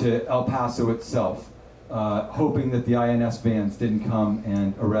into El Paso itself, hoping that the INS vans didn't come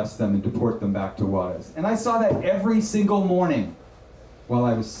and arrest them and deport them back to Juarez. And I saw that every single morning while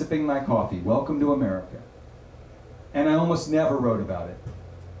I was sipping my coffee. Welcome to America. And I almost never wrote about it.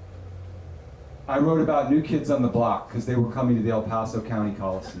 I wrote about New Kids on the Block because they were coming to the El Paso County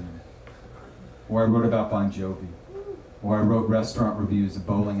Coliseum. Or I wrote about Bon Jovi. Or I wrote restaurant reviews of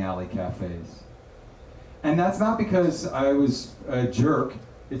bowling alley cafes. And that's not because I was a jerk.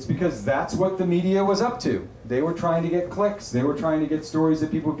 It's because that's what the media was up to. They were trying to get clicks. They were trying to get stories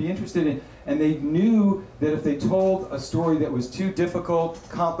that people would be interested in. And they knew that if they told a story that was too difficult,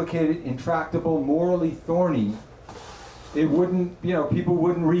 complicated, intractable, morally thorny, it wouldn't, you know, people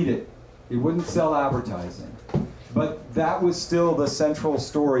wouldn't read it. It wouldn't sell advertising. But that was still the central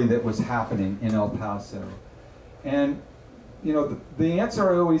story that was happening in El Paso. And, you know, the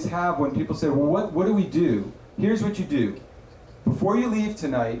answer I always have when people say, well, what do we do? Here's what you do. Before you leave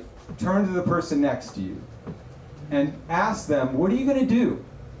tonight, turn to the person next to you and ask them, what are you going to do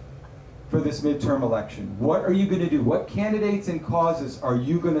for this midterm election? What are you going to do? What candidates and causes are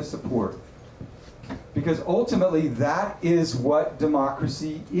you going to support? Because ultimately, that is what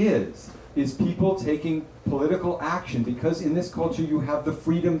democracy is people taking political action, because in this culture you have the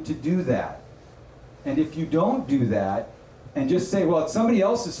freedom to do that. And if you don't do that, and just say, well, it's somebody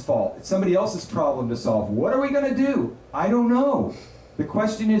else's fault, it's somebody else's problem to solve, what are we going to do? I don't know. The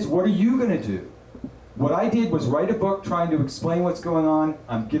question is, what are you going to do? What I did was write a book trying to explain what's going on.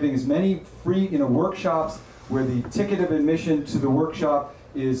 I'm giving as many free, workshops where the ticket of admission to the workshop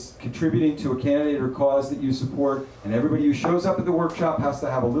is contributing to a candidate or cause that you support, and everybody who shows up at the workshop has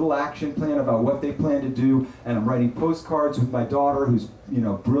to have a little action plan about what they plan to do. And I'm writing postcards with my daughter, who's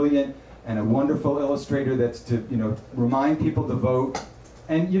brilliant, and a wonderful illustrator that's to remind people to vote.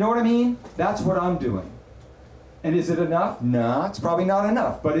 And you know what I mean? That's what I'm doing. And is it enough? Nah, it's probably not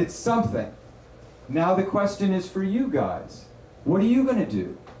enough, but it's something. Now the question is for you guys. What are you going to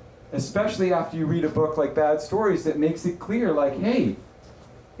do? Especially after you read a book like Bad Stories that makes it clear, like, hey,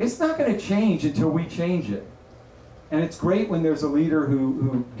 it's not going to change until we change it. And it's great when there's a leader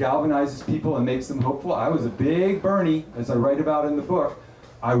who galvanizes people and makes them hopeful. I was a big Bernie, as I write about in the book.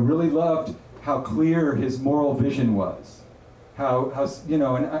 I really loved how clear his moral vision was. How and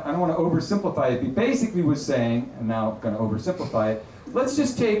I don't want to oversimplify it. He basically was saying, and now I'm going to oversimplify it, let's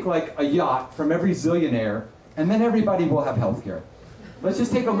just take like a yacht from every zillionaire, and then everybody will have health care. Let's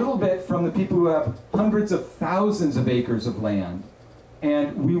just take a little bit from the people who have hundreds of thousands of acres of land,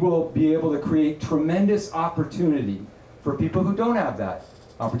 and we will be able to create tremendous opportunity for people who don't have that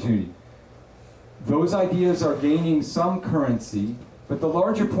opportunity. Those ideas are gaining some currency, but the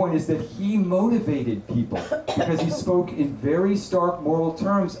larger point is that he motivated people because he spoke in very stark moral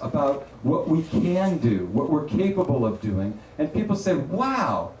terms about what we can do, what we're capable of doing, and people said,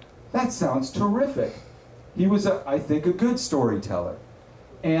 wow, that sounds terrific. He was, I think, a good storyteller.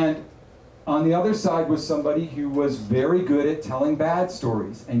 And on the other side was somebody who was very good at telling bad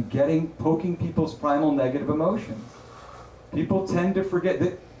stories and poking people's primal negative emotions. People tend to forget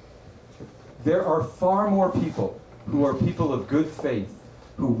that there are far more people who are people of good faith,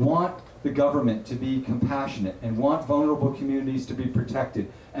 who want the government to be compassionate and want vulnerable communities to be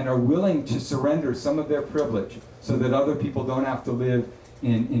protected and are willing to surrender some of their privilege so that other people don't have to live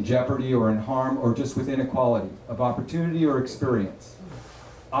in jeopardy or in harm or just with inequality of opportunity or experience.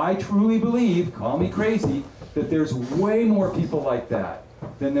 I truly believe, call me crazy, that there's way more people like that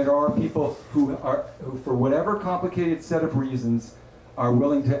than there are people who for whatever complicated set of reasons, are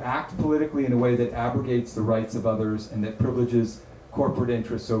willing to act politically in a way that abrogates the rights of others and that privileges corporate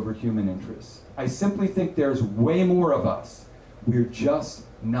interests over human interests. I simply think there's way more of us. We're just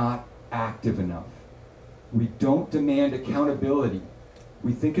not active enough. We don't demand accountability.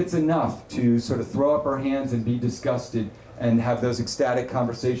 We think it's enough to sort of throw up our hands and be disgusted and have those ecstatic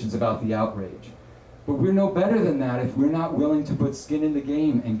conversations about the outrage. But we're no better than that if we're not willing to put skin in the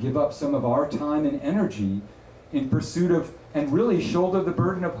game and give up some of our time and energy in pursuit of, and really shoulder the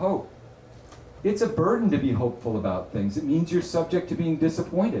burden of hope. It's a burden to be hopeful about things. It means you're subject to being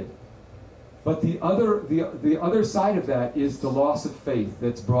disappointed. But the other side of that is the loss of faith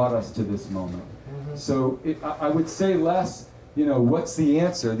that's brought us to this moment. Mm-hmm. So I would say less, what's the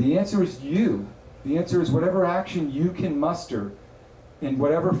answer? The answer is you. The answer is whatever action you can muster in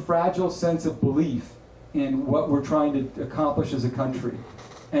whatever fragile sense of belief in what we're trying to accomplish as a country.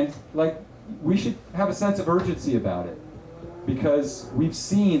 And we should have a sense of urgency about it, because we've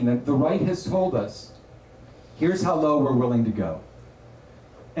seen that the right has told us, here's how low we're willing to go.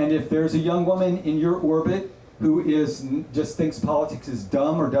 And if there's a young woman in your orbit who just thinks politics is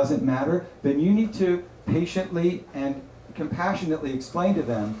dumb or doesn't matter, then you need to patiently and compassionately explain to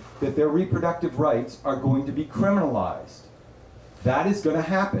them that their reproductive rights are going to be criminalized. That is going to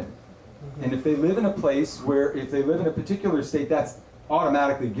happen. And if they live in a if they live in a particular state, that's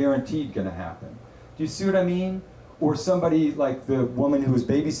automatically guaranteed going to happen. Do you see what I mean? Or somebody like the woman who was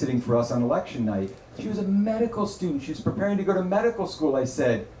babysitting for us on election night, she was a medical student. She was preparing to go to medical school. I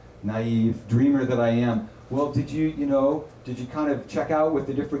said, naive dreamer that I am, well, did you kind of check out what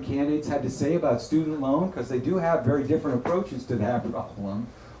the different candidates had to say about student loan? Because they do have very different approaches to that problem.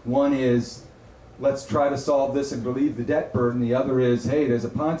 One is, let's try to solve this and relieve the debt burden. The other is, hey, there's a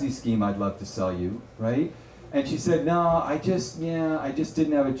Ponzi scheme I'd love to sell you, right? And she said, no, I just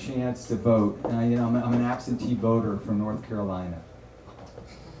didn't have a chance to vote. I'm an absentee voter from North Carolina,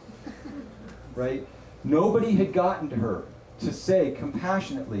 right? Nobody had gotten to her to say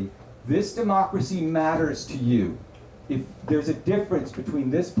compassionately, this democracy matters to you. If there's a difference between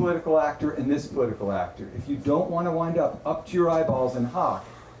this political actor and this political actor, if you don't want to wind up to your eyeballs in hock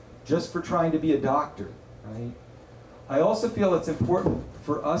just for trying to be a doctor, right? I also feel it's important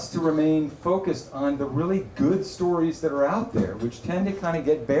for us to remain focused on the really good stories that are out there, which tend to kind of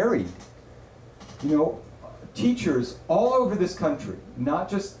get buried. You know, teachers all over this country, not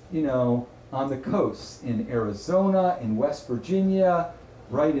just, you know, on the coasts, in Arizona, in West Virginia,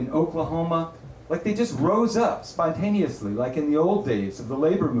 right in Oklahoma, like they just rose up spontaneously, like in the old days of the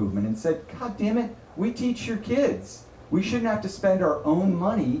labor movement, and said, God damn it, we teach your kids. We shouldn't have to spend our own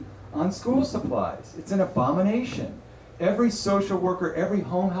money on school supplies. It's an abomination. Every social worker, every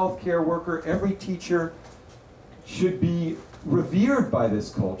home health care worker, every teacher should be revered by this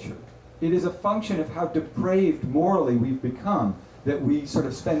culture. It is a function of how depraved morally we've become, that we sort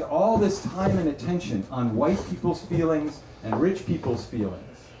of spend all this time and attention on white people's feelings and rich people's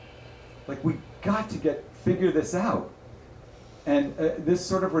feelings. Like, we got to figure this out. And this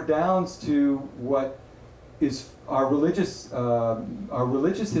sort of redounds to what is our religious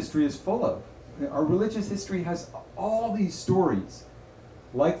history is full of. Our religious history has all these stories,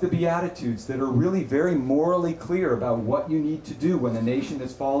 like the Beatitudes, that are really very morally clear about what you need to do when the nation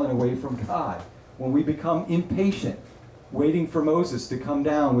has fallen away from God, when we become impatient, waiting for Moses to come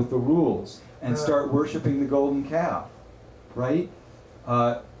down with the rules and start worshiping the golden calf, right?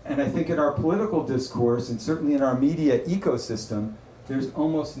 And I think in our political discourse, and certainly in our media ecosystem, there's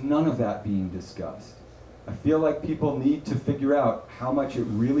almost none of that being discussed. I feel like people need to figure out how much it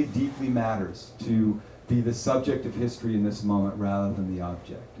really deeply matters to be the subject of history in this moment rather than the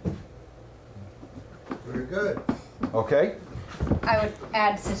object. Very good. Okay? I would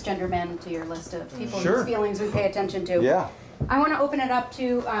add cisgender men to your list of people Sure. whose feelings we pay attention to. Yeah. I want to open it up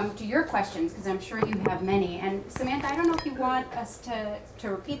to your questions, because I'm sure you have many. And Samantha, I don't know if you want us to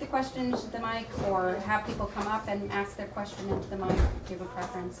repeat the question into the mic or have people come up and ask their question into the mic. Do you have a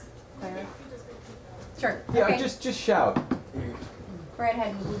preference, Claire? Sure. Yeah, okay. just shout. Right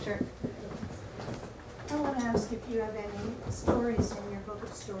ahead, blue shirt. I want to ask if you have any stories in your book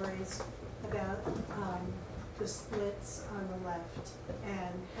of stories about the splits on the left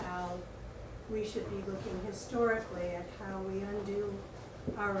and how we should be looking historically at how we undo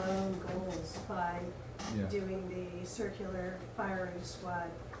our own goals by doing the circular firing squad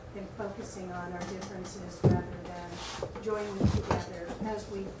and focusing on our differences rather than joining together as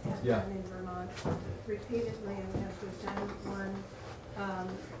we have done in Vermont repeatedly and as we've done one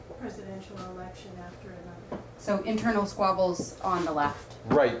presidential election after another. So internal squabbles on the left.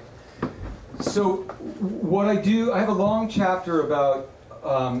 Right. So what I do, I have a long chapter about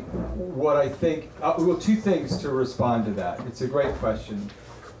what I think, well, two things to respond to that. It's a great question.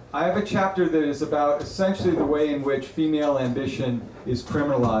 I have a chapter that is about essentially the way in which female ambition is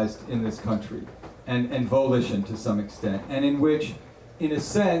criminalized in this country, and volition to some extent, and in which, in a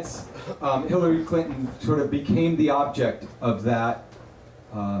sense, Hillary Clinton sort of became the object of that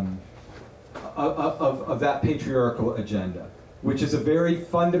of that patriarchal agenda, which is a very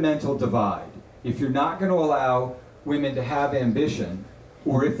fundamental divide. If you're not going to allow women to have ambition,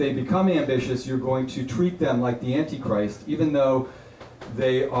 or if they become ambitious, you're going to treat them like the Antichrist, even though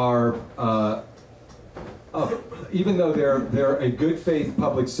they are, they're a good faith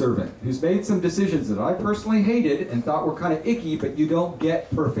public servant who's made some decisions that I personally hated and thought were kind of icky, but you don't get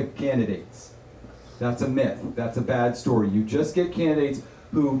perfect candidates. That's a myth. That's a bad story. You just get candidates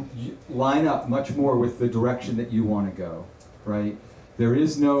who line up much more with the direction that you want to go, right? There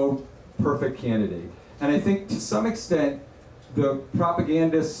is no perfect candidate. And I think to some extent, the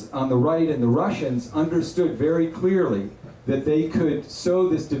propagandists on the right and the Russians understood very clearly that they could sow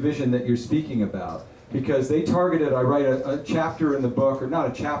this division that you're speaking about, because they targeted, I write a chapter in the book, or not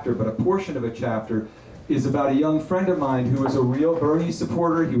a chapter, but a portion of a chapter, is about a young friend of mine who was a real Bernie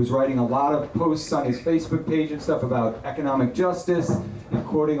supporter. He was writing a lot of posts on his Facebook page and stuff about economic justice and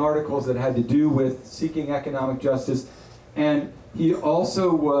quoting articles that had to do with seeking economic justice. And he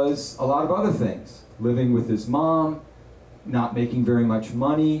also was a lot of other things, living with his mom, not making very much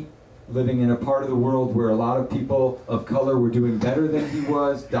money, living in a part of the world where a lot of people of color were doing better than he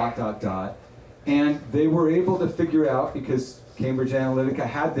was, ... And they were able to figure out, because Cambridge Analytica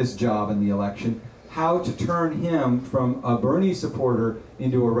had this job in the election, how to turn him from a Bernie supporter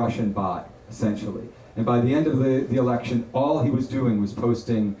into a Russian bot, essentially. And by the end of the election, all he was doing was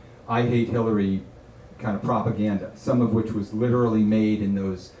posting "I hate Hillary" kind of propaganda, some of which was literally made in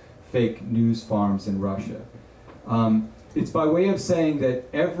those fake news farms in Russia. It's by way of saying that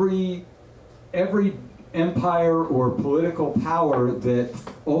every empire or political power that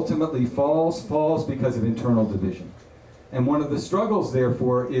ultimately falls because of internal division. And one of the struggles,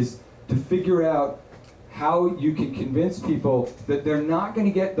 therefore, is to figure out how you can convince people that they're not going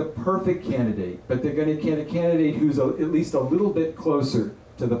to get the perfect candidate, but they're going to get a candidate who's at least a little bit closer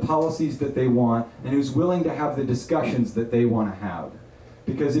to the policies that they want and who's willing to have the discussions that they want to have.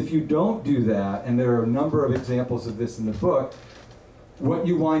 Because if you don't do that, and there are a number of examples of this in the book, what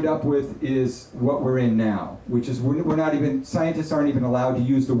you wind up with is what we're in now, which is we're not even, scientists aren't even allowed to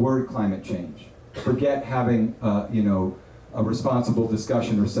use the word climate change. Forget having, a responsible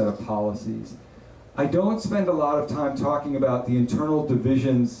discussion or set of policies. I don't spend a lot of time talking about the internal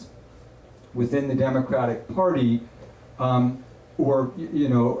divisions within the Democratic Party,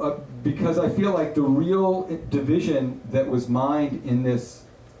 because I feel like the real division that was mined in this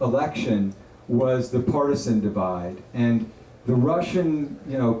election was the partisan divide. And the Russian,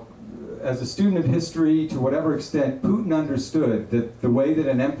 as a student of history, to whatever extent, Putin understood that the way that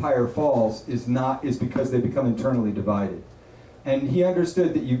an empire falls is because they become internally divided. And he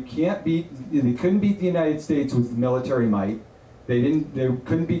understood that they couldn't beat the United States with military might. They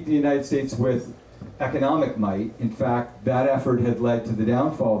couldn't beat the United States with economic might. In fact, that effort had led to the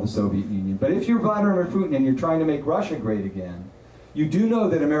downfall of the Soviet Union. But if you're Vladimir Putin and you're trying to make Russia great again, you do know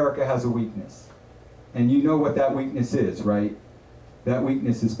that America has a weakness. And you know what that weakness is, right? That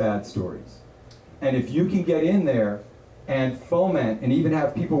weakness is bad stories. And if you can get in there and foment and even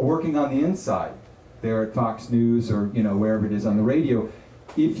have people working on the inside, there at Fox News or wherever it is on the radio,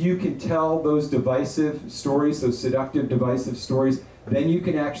 if you can tell those divisive stories, those seductive, divisive stories, then you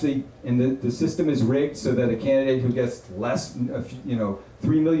can actually, and the system is rigged so that a candidate who gets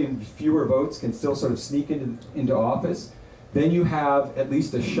 3 million fewer votes can still sort of sneak into office, then you have at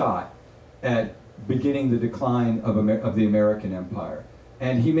least a shot at beginning the decline of the American empire.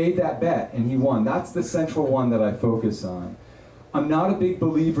 And he made that bet, and he won. That's the central one that I focus on. I'm not a big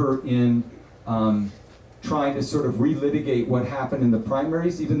believer in trying to sort of relitigate what happened in the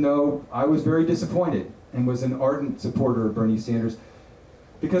primaries, even though I was very disappointed and was an ardent supporter of Bernie Sanders.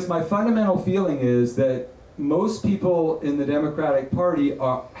 Because my fundamental feeling is that most people in the Democratic Party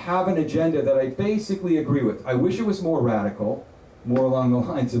have an agenda that I basically agree with. I wish it was more radical, more along the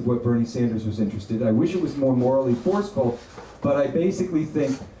lines of what Bernie Sanders was interested in. I wish it was more morally forceful, but I basically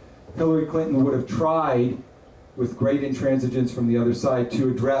think Hillary Clinton would have tried, with great intransigence from the other side, to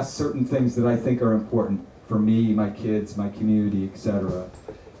address certain things that I think are important for me, my kids, my community, etc.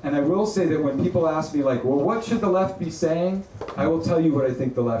 And I will say that when people ask me, like, well, what should the left be saying? I will tell you what I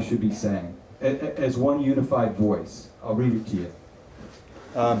think the left should be saying, as one unified voice. I'll read it to you.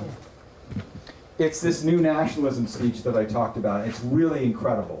 It's this new nationalism speech that I talked about. It's really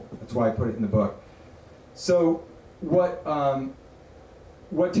incredible. That's why I put it in the book. So what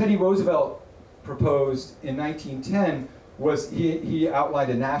Teddy Roosevelt proposed in 1910 was he outlined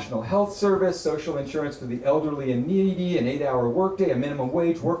a national health service, social insurance for the elderly and needy, an 8-hour workday, a minimum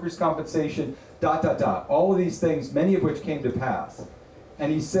wage, workers' compensation, ... All of these things, many of which came to pass.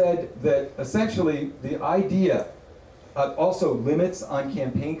 And he said that essentially the idea, also limits on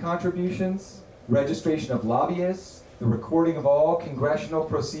campaign contributions, registration of lobbyists, the recording of all congressional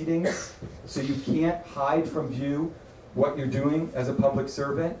proceedings, so you can't hide from view what you're doing as a public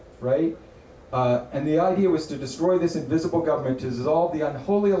servant, right? And the idea was to destroy this invisible government, to dissolve the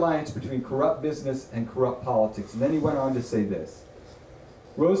unholy alliance between corrupt business and corrupt politics. And then he went on to say this.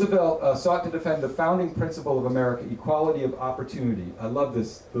 Roosevelt sought to defend the founding principle of America, equality of opportunity. I love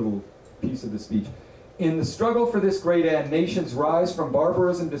this little piece of the speech. In the struggle for this great end, nations rise from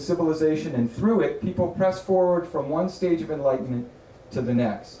barbarism to civilization, and through it, people press forward from one stage of enlightenment to the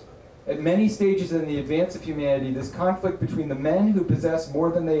next. At many stages in the advance of humanity, this conflict between the men who possess more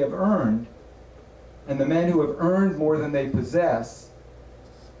than they have earned and the men who have earned more than they possess,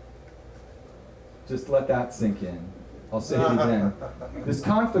 just let that sink in. I'll say it again. This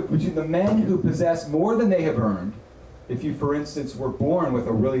conflict between the men who possess more than they have earned, if you, for instance, were born with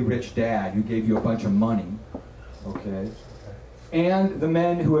a really rich dad who gave you a bunch of money, okay, and the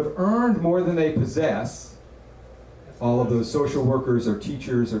men who have earned more than they possess, all of those social workers or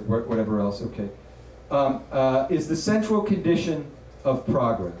teachers or whatever else, okay, is the central condition of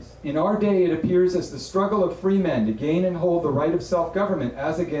progress. In our day, it appears as the struggle of free men to gain and hold the right of self-government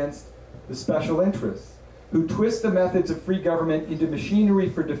as against the special interests, who twist the methods of free government into machinery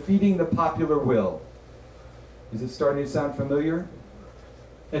for defeating the popular will. Is it starting to sound familiar?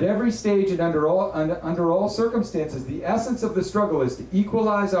 At every stage and under all circumstances, the essence of the struggle is to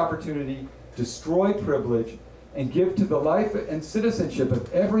equalize opportunity, destroy privilege, and give to the life and citizenship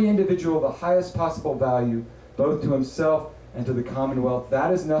of every individual the highest possible value, both to himself and to the Commonwealth.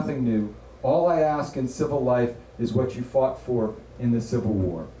 That is nothing new. All I ask in civil life is what you fought for in the Civil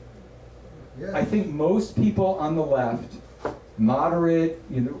War. Yeah. I think most people on the left, moderate,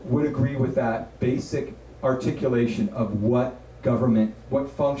 would agree with that basic articulation of what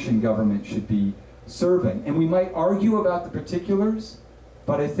function government should be serving. And we might argue about the particulars,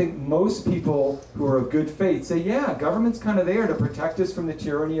 but I think most people who are of good faith say, yeah, government's kind of there to protect us from the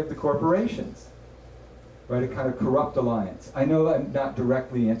tyranny of the corporations, right? A kind of corrupt alliance. I know I'm not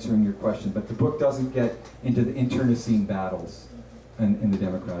directly answering your question, but the book doesn't get into the internecine battles in the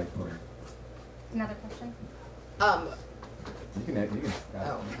Democratic Party. Another question? You can I can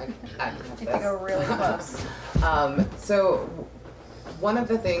have If you this. go really close. So one of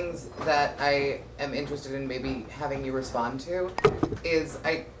the things that I am interested in maybe having you respond to is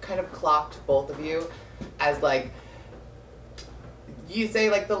I kind of clocked both of you as like, you say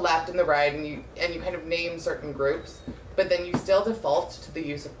like the left and the right and you kind of name certain groups, but then you still default to the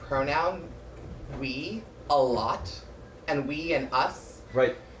use of pronoun we a lot, and we and us.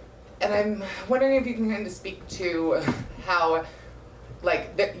 Right. And I'm wondering if you can kind of speak to how,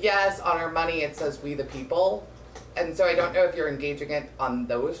 like, yes, on our money it says we the people. And so I don't know if you're engaging it on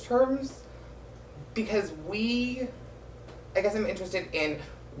those terms. Because I guess I'm interested in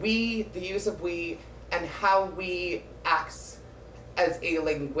we, the use of we, and how we acts as a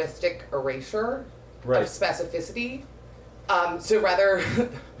linguistic erasure Right. of specificity. So rather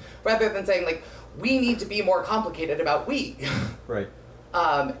than saying, like, we need to be more complicated about we. Right.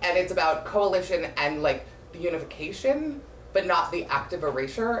 And it's about coalition and like the unification, but not the active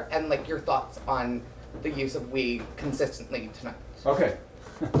erasure, and like your thoughts on the use of we consistently tonight. Okay.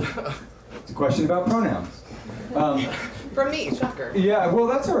 It's a question about pronouns. From me, shocker. Yeah, well,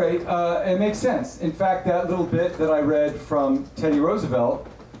 that's all right. It makes sense. In fact, that little bit that I read from Teddy Roosevelt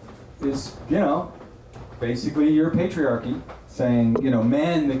is, basically your patriarchy, saying,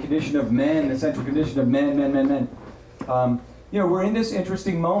 men, the condition of men, the central condition of men. We're in this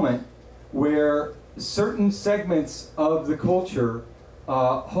interesting moment where certain segments of the culture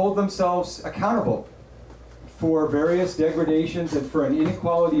hold themselves accountable for various degradations and for an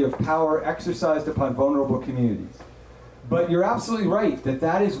inequality of power exercised upon vulnerable communities. But you're absolutely right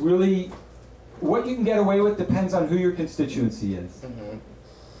that is really, what you can get away with depends on who your constituency is. Mm-hmm.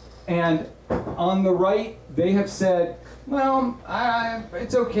 And on the right, they have said, well,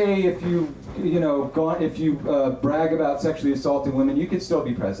 it's okay if you brag about sexually assaulting women, you can still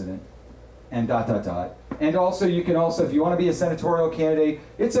be president, and ... And also, you can also, if you want to be a senatorial candidate,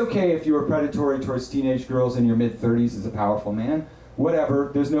 it's okay if you were predatory towards teenage girls in your mid-30s as a powerful man. Whatever,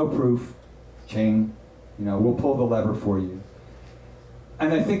 there's no proof. Ching, we'll pull the lever for you.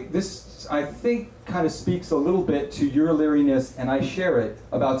 And I think this, kind of speaks a little bit to your leeriness, and I share it,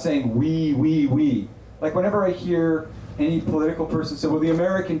 about saying we. Like whenever I hear any political person say, well, the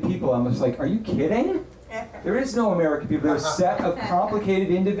American people, I'm just like, are you kidding? There is no American people. They're a set of complicated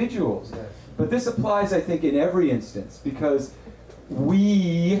individuals. But this applies, I think, in every instance, because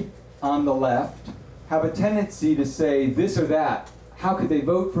we, on the left, have a tendency to say this or that. How could they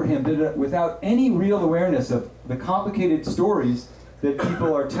vote for him? Without any real awareness of the complicated stories that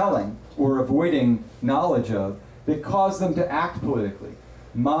people are telling or avoiding knowledge of that cause them to act politically.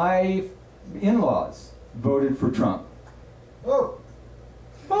 My in-laws voted for Trump. Oh.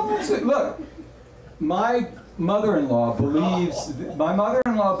 Well, look, my mother-in-law believes,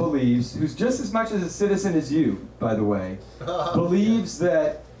 who's just as much as a citizen as you, by the way, believes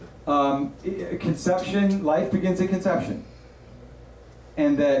that life begins at conception,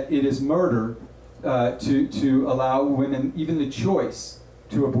 and that it is murder to allow women even the choice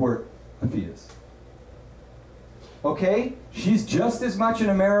to abort a fetus. Okay? She's just as much an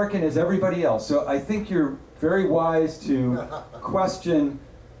American as everybody else. So I think you're very wise to question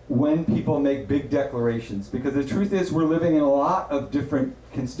when people make big declarations, because the truth is we're living in a lot of different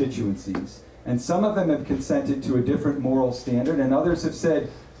constituencies, and some of them have consented to a different moral standard, and others have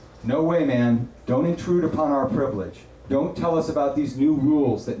said, no way, man, don't intrude upon our privilege. Don't tell us about these new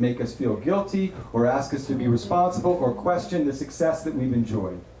rules that make us feel guilty or ask us to be responsible or question the success that we've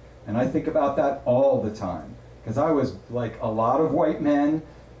enjoyed. And I think about that all the time, because I was like a lot of white men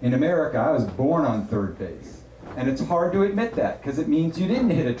in America. I was born on third base. And it's hard to admit that, because it means you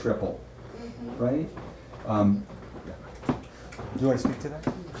didn't hit a triple, right? Do you want to speak to that?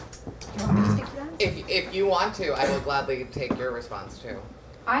 Do you want me to stick to that? If you want to, I will gladly take your response too.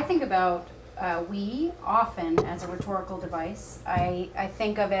 I think about we often as a rhetorical device. I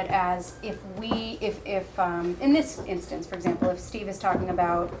think of it as if in this instance, for example, if Steve is talking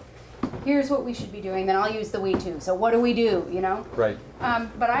about here's what we should be doing, then I'll use the we too. So what do we do, you know? Right.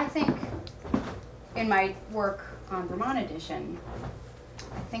 But I think in my work on Vermont Edition,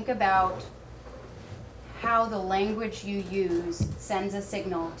 I think about how the language you use sends a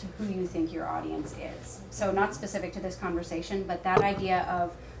signal to who you think your audience is. So not specific to this conversation, but that idea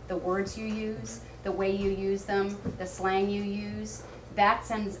of the words you use, the way you use them, the slang you use, that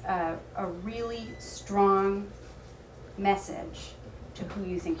sends a really strong message to who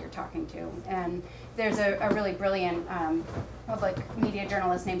you think you're talking to. And there's a really brilliant public media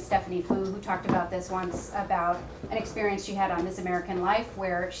journalist named Stephanie Fu who talked about this once, about an experience she had on This American Life,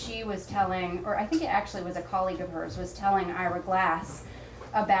 where she was telling, or I think it actually was a colleague of hers, was telling Ira Glass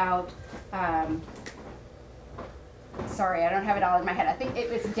about, sorry, I don't have it all in my head. I think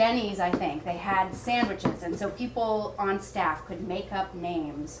it was Denny's, I think. They had sandwiches, and so people on staff could make up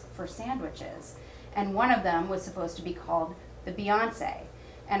names for sandwiches. And one of them was supposed to be called the Beyonce.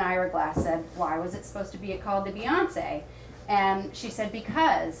 And Ira Glass said, why was it supposed to be called the Beyonce? And she said,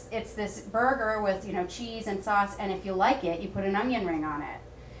 because it's this burger with, you know, cheese and sauce, and if you like it, you put an onion ring on it.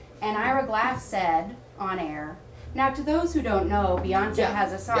 And Ira Glass said on air, now to those who don't know, Beyonce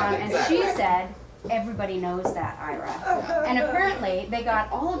has a song, and she said, everybody knows that, Ira. And apparently they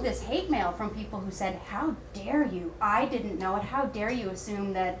got all of this hate mail from people who said, how dare you? I didn't know it. How dare you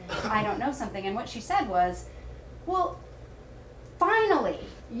assume that I don't know something? And what she said was, well, finally,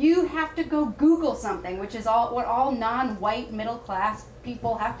 you have to go Google something, which is what all non-white middle-class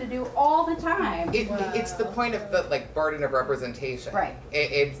people have to do all the time. It's the point of the like burden of representation. Right.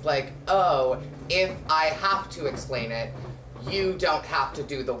 It's like, oh, if I have to explain it, you don't have to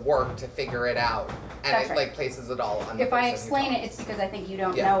do the work to figure it out. And That's it right. like places it all on the If I person who explain it, talks. it's because I think you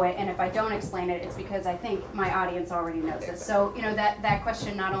don't know it, and if I don't explain it, it's because I think my audience already knows it. So, you know, that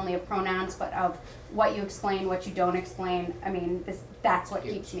question not only of pronouns, but of what you explain, what you don't explain, I mean, that's what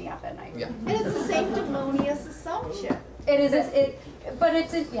keeps me up at night. Yeah. And it's a sanctimonious assumption. It is, but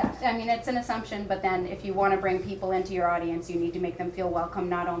it's an assumption, but then if you want to bring people into your audience, you need to make them feel welcome,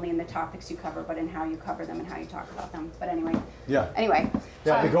 not only in the topics you cover, but in how you cover them and how you talk about them. But anyway. Yeah. Anyway.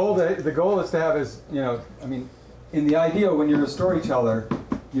 Yeah, the goal is to have in the ideal, when you're a storyteller,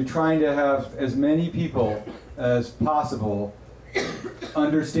 you're trying to have as many people as possible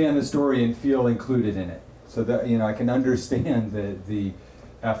understand the story and feel included in it. So that, I can understand the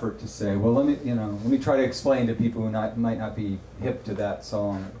effort to say, well, let me try to explain to people who might not be hip to that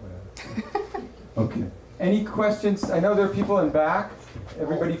song or whatever. Okay. Any questions? I know there are people in back.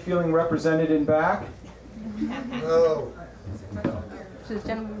 Everybody feeling represented in back? No. So this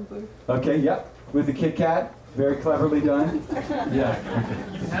gentleman in blue. Okay, yep. With the Kit Kat. Very cleverly done. Yeah.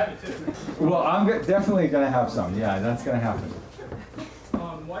 You can have it too. Well, I'm definitely going to have some. Yeah, that's going to happen.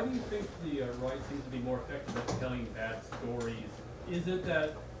 Why do you think the right seems to be more effective at telling bad stories? Is it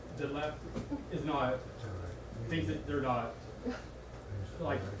that the left is not, thinks that they're not,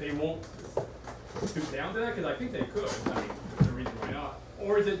 like, they won't stoop down to that? Because I think they could. I mean, there's a reason why not.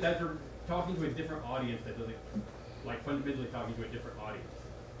 Or is it that they're talking to a different audience that doesn't, like, fundamentally talking to a different audience?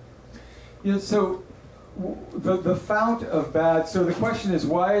 Yeah, so the fount of bad, so the question is,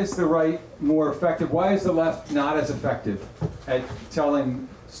 why is the right more effective? Why is the left not as effective at telling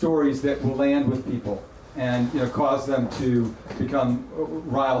stories that will land with people and cause them to become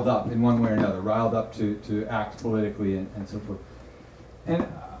riled up in one way or another, riled up to act politically and so forth? And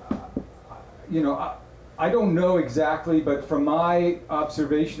I don't know exactly, but from my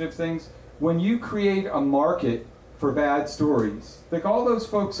observation of things, when you create a market for bad stories, like all those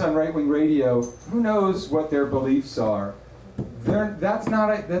folks on right-wing radio, who knows what their beliefs are?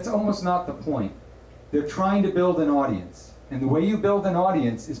 That's almost not the point. They're trying to build an audience. And the way you build an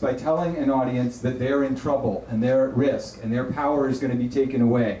audience is by telling an audience that they're in trouble and they're at risk and their power is going to be taken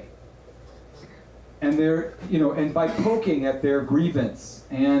away. And and by poking at their grievance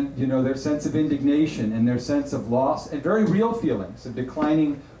and their sense of indignation and their sense of loss and very real feelings of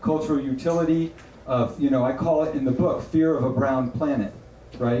declining cultural utility, of I call it in the book fear of a brown planet,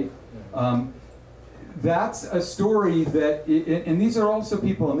 right? That's a story that, and these are also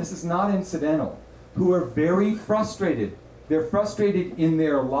people, and this is not incidental, who are very frustrated. They're frustrated in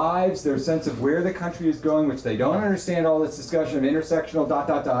their lives, their sense of where the country is going, which they don't understand all this discussion of intersectional ...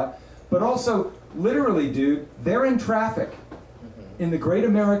 But also, literally, dude, they're in traffic, in the great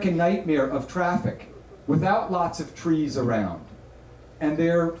American nightmare of traffic, without lots of trees around. And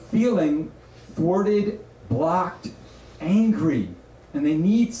they're feeling thwarted, blocked, angry, and they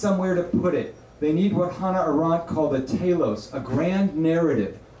need somewhere to put it. They need what Hannah Arendt called a telos, a grand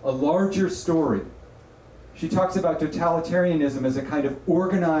narrative, a larger story. She talks about totalitarianism as a kind of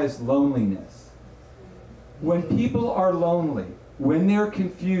organized loneliness. When people are lonely, when they're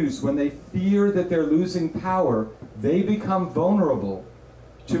confused, when they fear that they're losing power, they become vulnerable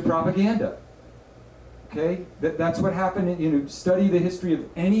to propaganda. Okay? That's what happened. Study the history of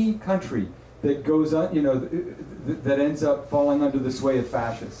any country that goes on, that ends up falling under the sway of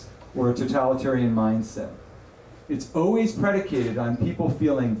fascists or a totalitarian mindset. It's always predicated on people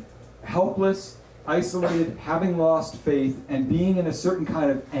feeling helpless, isolated, having lost faith, and being in a certain kind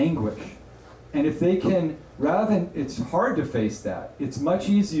of anguish. And if they can, rather than, it's hard to face that. It's much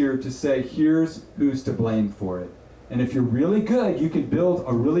easier to say, here's who's to blame for it. And if you're really good, you can build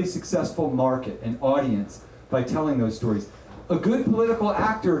a really successful market, an audience, by telling those stories. A good political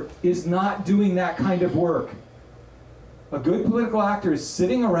actor is not doing that kind of work. A good political actor is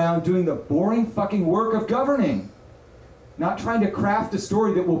sitting around doing the boring fucking work of governing, not trying to craft a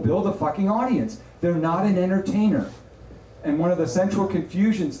story that will build a fucking audience. They're not an entertainer. And one of the central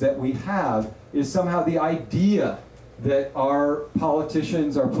confusions that we have is somehow the idea that our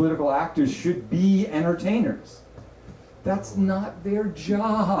politicians, our political actors should be entertainers. That's not their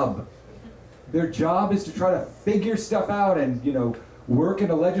job. Their job is to try to figure stuff out and, work in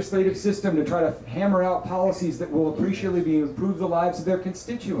a legislative system to try to hammer out policies that will appreciably improve the lives of their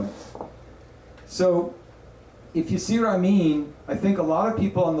constituents. So, if you see what I mean, I think a lot of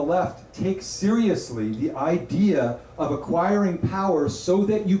people on the left take seriously the idea of acquiring power so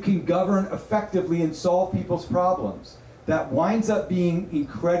that you can govern effectively and solve people's problems. That winds up being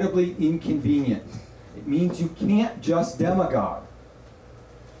incredibly inconvenient. It means you can't just demagogue.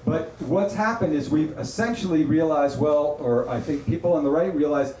 But what's happened is we've essentially realized, or I think people on the right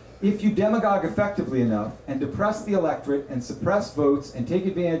realize, if you demagogue effectively enough and depress the electorate and suppress votes and take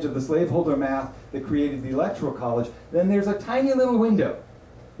advantage of the slaveholder math that created the Electoral College, then there's a tiny little window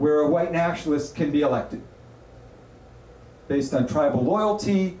where a white nationalist can be elected. Based on tribal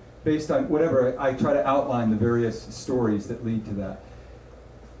loyalty, based on whatever. I try to outline the various stories that lead to that.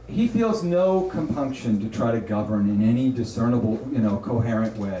 He feels no compunction to try to govern in any discernible,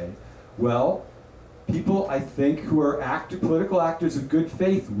 coherent way. Well, people, I think, who are political actors of good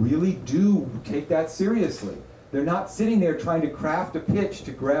faith really do take that seriously. They're not sitting there trying to craft a pitch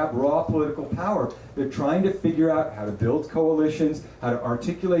to grab raw political power. They're trying to figure out how to build coalitions, how to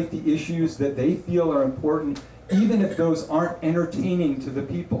articulate the issues that they feel are important, even if those aren't entertaining to the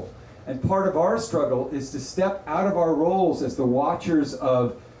people. And part of our struggle is to step out of our roles as the watchers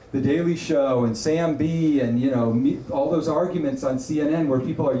of The Daily Show and Sam B and all those arguments on CNN where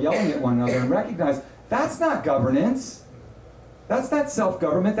people are yelling at one another and recognize that's not governance. That's not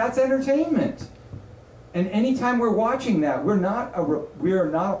self-government. That's entertainment. And anytime we're watching that, we are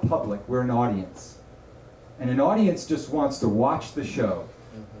not a public. We're an audience. And an audience just wants to watch the show.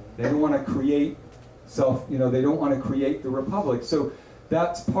 They don't want to create they don't want to create the republic. So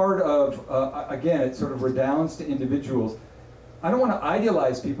that's part of, again, it sort of redounds to individuals. I don't want to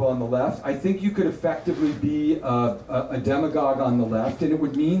idealize people on the left. I think you could effectively be a demagogue on the left, and it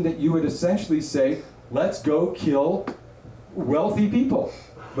would mean that you would essentially say, let's go kill wealthy people.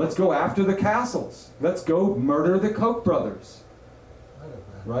 Let's go after the castles. Let's go murder the Koch brothers.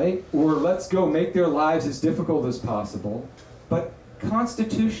 Right? Or let's go make their lives as difficult as possible. But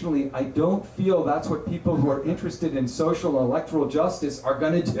constitutionally, I don't feel that's what people who are interested in social and electoral justice are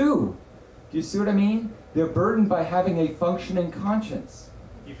going to do. Do you see what I mean? They're burdened by having a functioning conscience.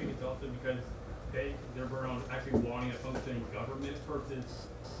 Do you think it's also because they're burdened on actually wanting a functioning government versus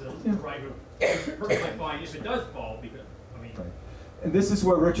the right? Personally, I find if it does fall, because Right. And this is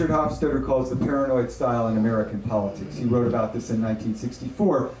what Richard Hofstadter calls the paranoid style in American politics. He wrote about this in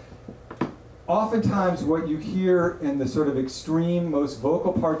 1964. Oftentimes what you hear in the sort of extreme, most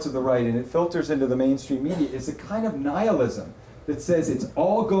vocal parts of the right, and it filters into the mainstream media, is a kind of nihilism that says it's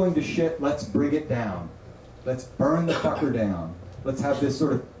all going to shit, let's bring it down. Let's burn the fucker down. Let's have this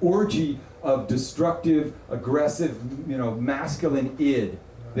sort of orgy of destructive, aggressive, masculine id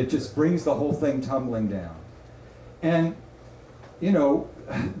that just brings the whole thing tumbling down. And,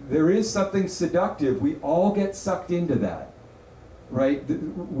 there is something seductive. We all get sucked into that, right?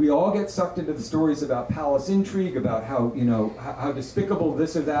 We all get sucked into the stories about palace intrigue, about how, how despicable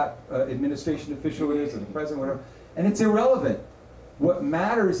this or that administration official is, or the president, whatever. And it's irrelevant. What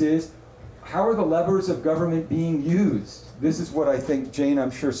matters is, how are the levers of government being used? This is what I think Jane,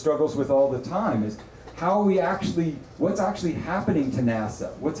 I'm sure, struggles with all the time, is how are we what's actually happening to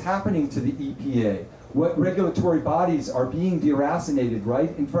NASA? What's happening to the EPA? What regulatory bodies are being deracinated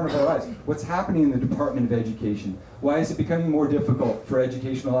right in front of our eyes? What's happening in the Department of Education? Why is it becoming more difficult for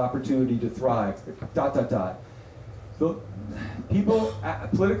educational opportunity to thrive? ...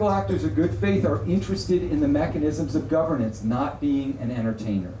 Political actors of good faith are interested in the mechanisms of governance, not being an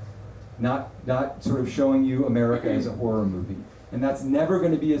entertainer, not sort of showing you America as a horror movie. And that's never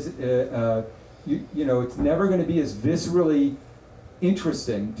going to be as, it's never going to be as viscerally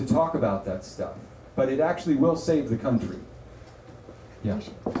interesting to talk about that stuff. But it actually will save the country. Yeah.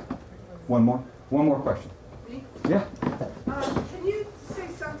 One more question. Me? Yeah. Can you say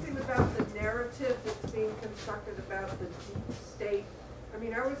something about the narrative that's being constructed about the deep state? I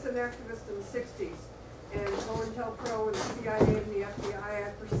mean, I was an activist in the 60s, and COINTELPRO and the CIA and the FBI,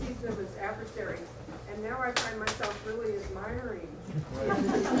 I perceived them as adversaries. And now I find myself really admiring the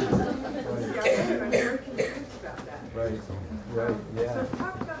CIA. I'm very confused about that. Right, yeah. So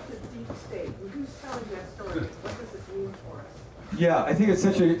talk about the deep state. Who's telling that story? What does it mean for us? Yeah, I think it's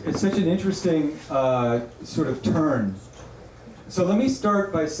such an interesting sort of turn. So let me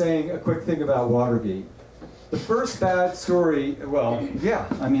start by saying a quick thing about Watergate. The first bad story, well, yeah,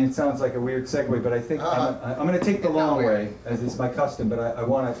 I mean, it sounds like a weird segue, but I think I'm going to take the long way, as is my custom, but I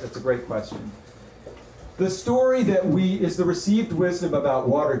want to, that's a great question. The story that is the received wisdom about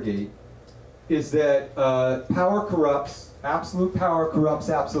Watergate is that power corrupts, absolute power corrupts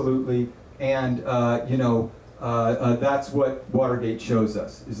absolutely, and that's what Watergate shows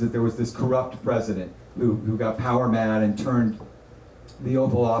us, is that there was this corrupt president who got power mad and turned the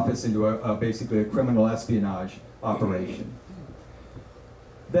Oval Office into basically a criminal espionage operation.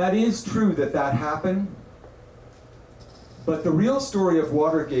 That is true that happened, but the real story of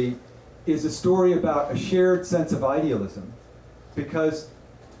Watergate is a story about a shared sense of idealism, because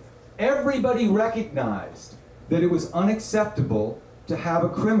everybody recognized that it was unacceptable to have a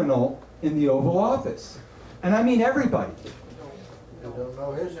criminal in the Oval Office. And I mean everybody. I don't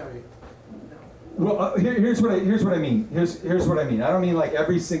know history. Well, here's what I mean. Here's what I mean. I don't mean like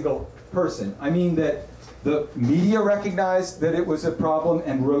every single person. I mean that the media recognized that it was a problem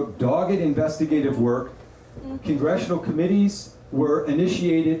and wrote dogged investigative work. Congressional committees were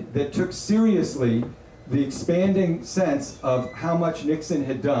initiated that took seriously the expanding sense of how much Nixon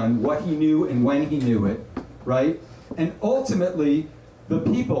had done, what he knew and when he knew it, right? And ultimately, the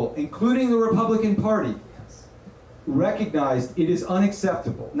people, including the Republican Party, recognized it is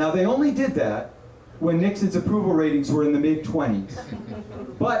unacceptable. Now, they only did that when Nixon's approval ratings were in the mid-20s.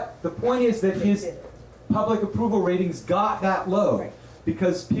 But the point is that his public approval ratings got that low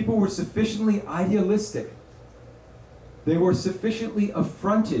because people were sufficiently idealistic. They were sufficiently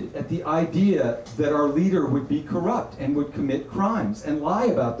affronted at the idea that our leader would be corrupt and would commit crimes and lie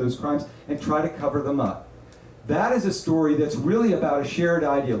about those crimes and try to cover them up. That is a story that's really about a shared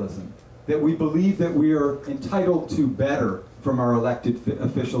idealism, that we believe that we are entitled to better from our elected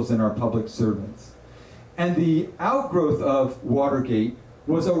officials and our public servants. And the outgrowth of Watergate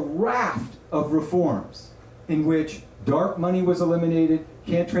was a raft of reforms in which dark money was eliminated,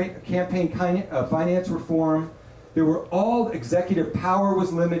 campaign finance reform, there were all executive power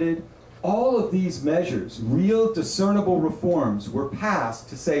was limited. All of these measures, real discernible reforms, were passed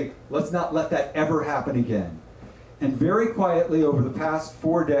to say, let's not let that ever happen again. And very quietly over the past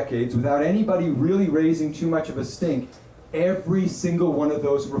 4 decades, without anybody really raising too much of a stink, every single one of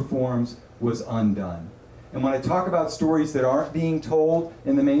those reforms was undone. And when I talk about stories that aren't being told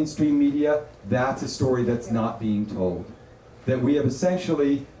in the mainstream media, that's a story that's not being told. That we have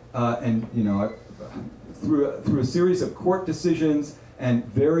essentially, through a series of court decisions and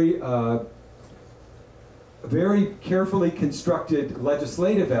very carefully constructed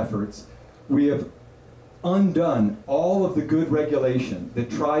legislative efforts, we have undone all of the good regulation that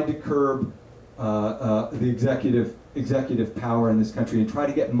tried to curb the executive power in this country and try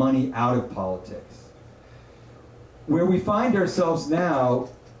to get money out of politics. Where we find ourselves now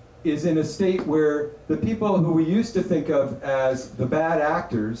is in a state where the people who we used to think of as the bad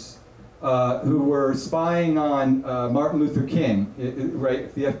actors, who were spying on Martin Luther King,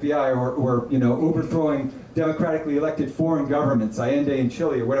 right, the FBI, or overthrowing democratically elected foreign governments, Allende in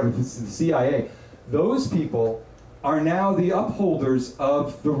Chile, or whatever, the CIA, those people are now the upholders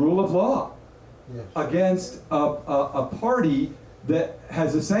of the rule of law against a party that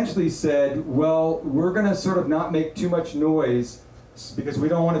has essentially said, well, we're going to sort of not make too much noise because we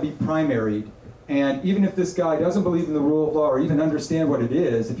don't want to be primaried. And even if this guy doesn't believe in the rule of law or even understand what it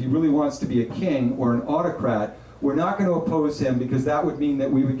is, if he really wants to be a king or an autocrat, we're not going to oppose him because that would mean that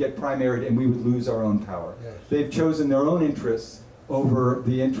we would get primaried and we would lose our own power. Yes. They've chosen their own interests over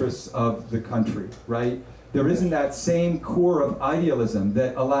the interests of the country, right? There isn't that same core of idealism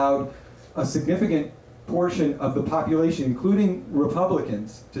that allowed a significant portion of the population, including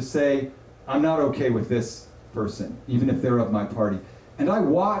Republicans, to say, I'm not okay with this person, even if they're of my party. And I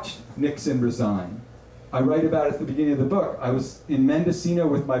watched Nixon resign. I write about it at the beginning of the book. I was in Mendocino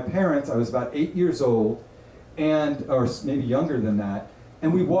with my parents. I was about 8 years old, or maybe younger than that.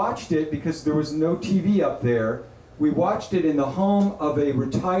 And we watched it because there was no TV up there. We watched it in the home of a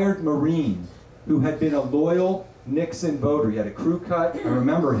retired Marine who had been a loyal Nixon voter. He had a crew cut. I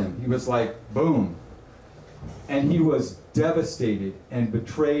remember him. He was like, boom. And he was devastated and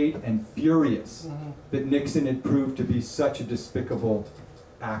betrayed and furious that Nixon had proved to be such a despicable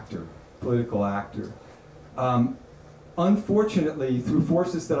actor, political actor. Unfortunately, through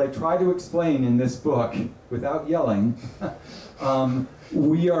forces that I try to explain in this book without yelling,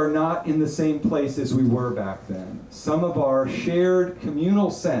 we are not in the same place as we were back then. Some of our shared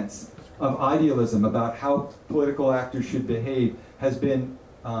communal sense of idealism about how political actors should behave has been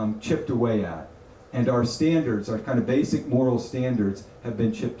chipped away at. And our standards, our kind of basic moral standards, have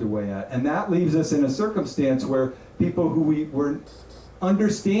been chipped away at. And that leaves us in a circumstance where people who we were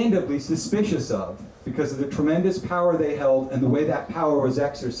understandably suspicious of, because of the tremendous power they held and the way that power was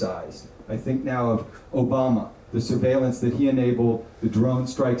exercised. I think now of Obama, the surveillance that he enabled, the drone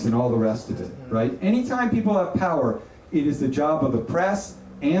strikes and all the rest of it, right? Anytime people have power, it is the job of the press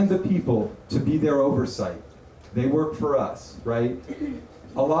and the people to be their oversight. They work for us, right?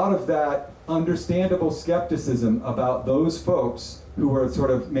 A lot of that understandable skepticism about those folks who are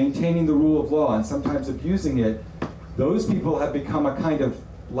sort of maintaining the rule of law and sometimes abusing it, those people have become a kind of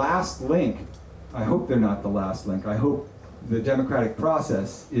last link. I hope they're not the last link. I hope the democratic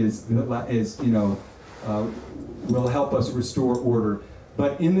process will help us restore order.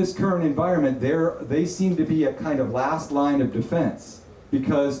 But in this current environment, they seem to be a kind of last line of defense,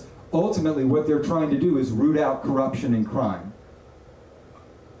 because ultimately what they're trying to do is root out corruption and crime.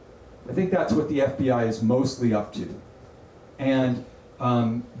 I think that's what the FBI is mostly up to. And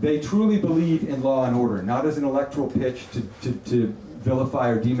they truly believe in law and order, not as an electoral pitch to vilify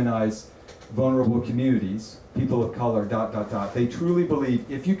or demonize vulnerable communities, people of color, ... They truly believe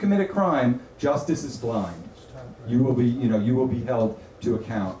if you commit a crime, justice is blind. You will be held to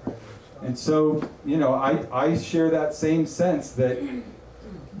account. And so, I share that same sense that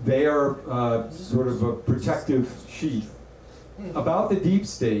they are sort of a protective sheath. About the deep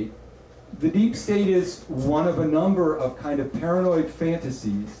state is one of a number of kind of paranoid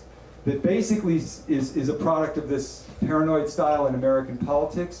fantasies that basically is a product of this paranoid style in American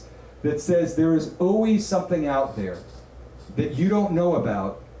politics that says there is always something out there that you don't know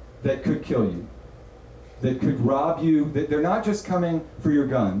about that could kill you, that could rob you, that they're not just coming for your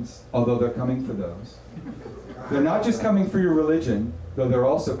guns, although they're coming for those. They're not just coming for your religion, though they're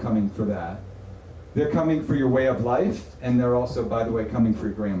also coming for that. They're coming for your way of life, and they're also, by the way, coming for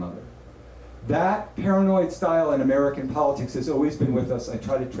your grandmother. That paranoid style in American politics has always been with us. I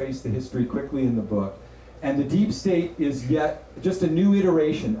try to trace the history quickly in the book. And the deep state is yet just a new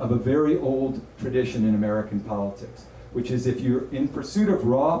iteration of a very old tradition in American politics, which is if you're in pursuit of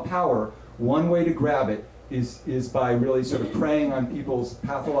raw power, one way to grab it is by really sort of preying on people's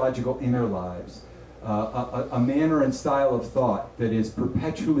pathological inner lives. A manner and style of thought that is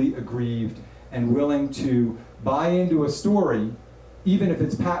perpetually aggrieved and willing to buy into a story, even if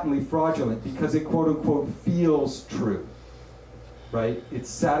it's patently fraudulent, because it quote unquote feels true, right? It's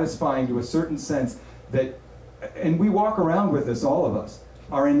satisfying to a certain sense that, and we walk around with this, all of us,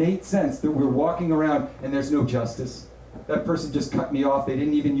 our innate sense that we're walking around and there's no justice. That person just cut me off, they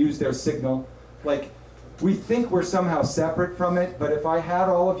didn't even use their signal. Like, we think we're somehow separate from it, but if I had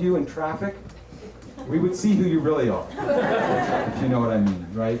all of you in traffic, we would see who you really are, if you know what I mean,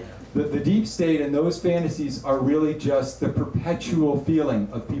 right? The deep state and those fantasies are really just the perpetual feeling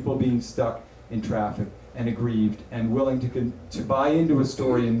of people being stuck in traffic and aggrieved and willing to buy into a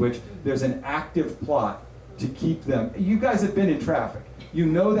story in which there's an active plot to keep them. You guys have been in traffic. You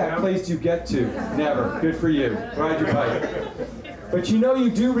know that place you get to. Never. Good for you. Ride your bike. But you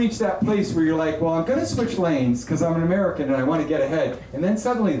do reach that place where you're like, well, I'm going to switch lanes because I'm an American and I want to get ahead. And then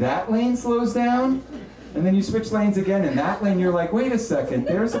suddenly that lane slows down. And then you switch lanes again, and that lane you're like, wait a second,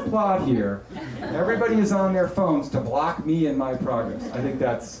 there's a plot here. Everybody is on their phones to block me in my progress. I think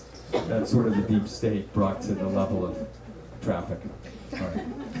that's sort of the deep state brought to the level of traffic. All right.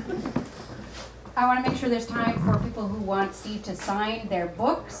 I want to make sure there's time for people who want Steve to sign their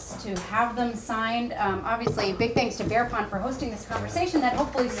books, to have them signed. Obviously, big thanks to Bear Pond for hosting this conversation that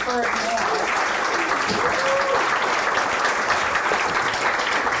hopefully spurred more.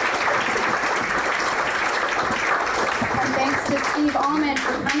 To Steve Almond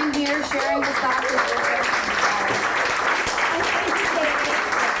for coming here, sharing his thoughts with us.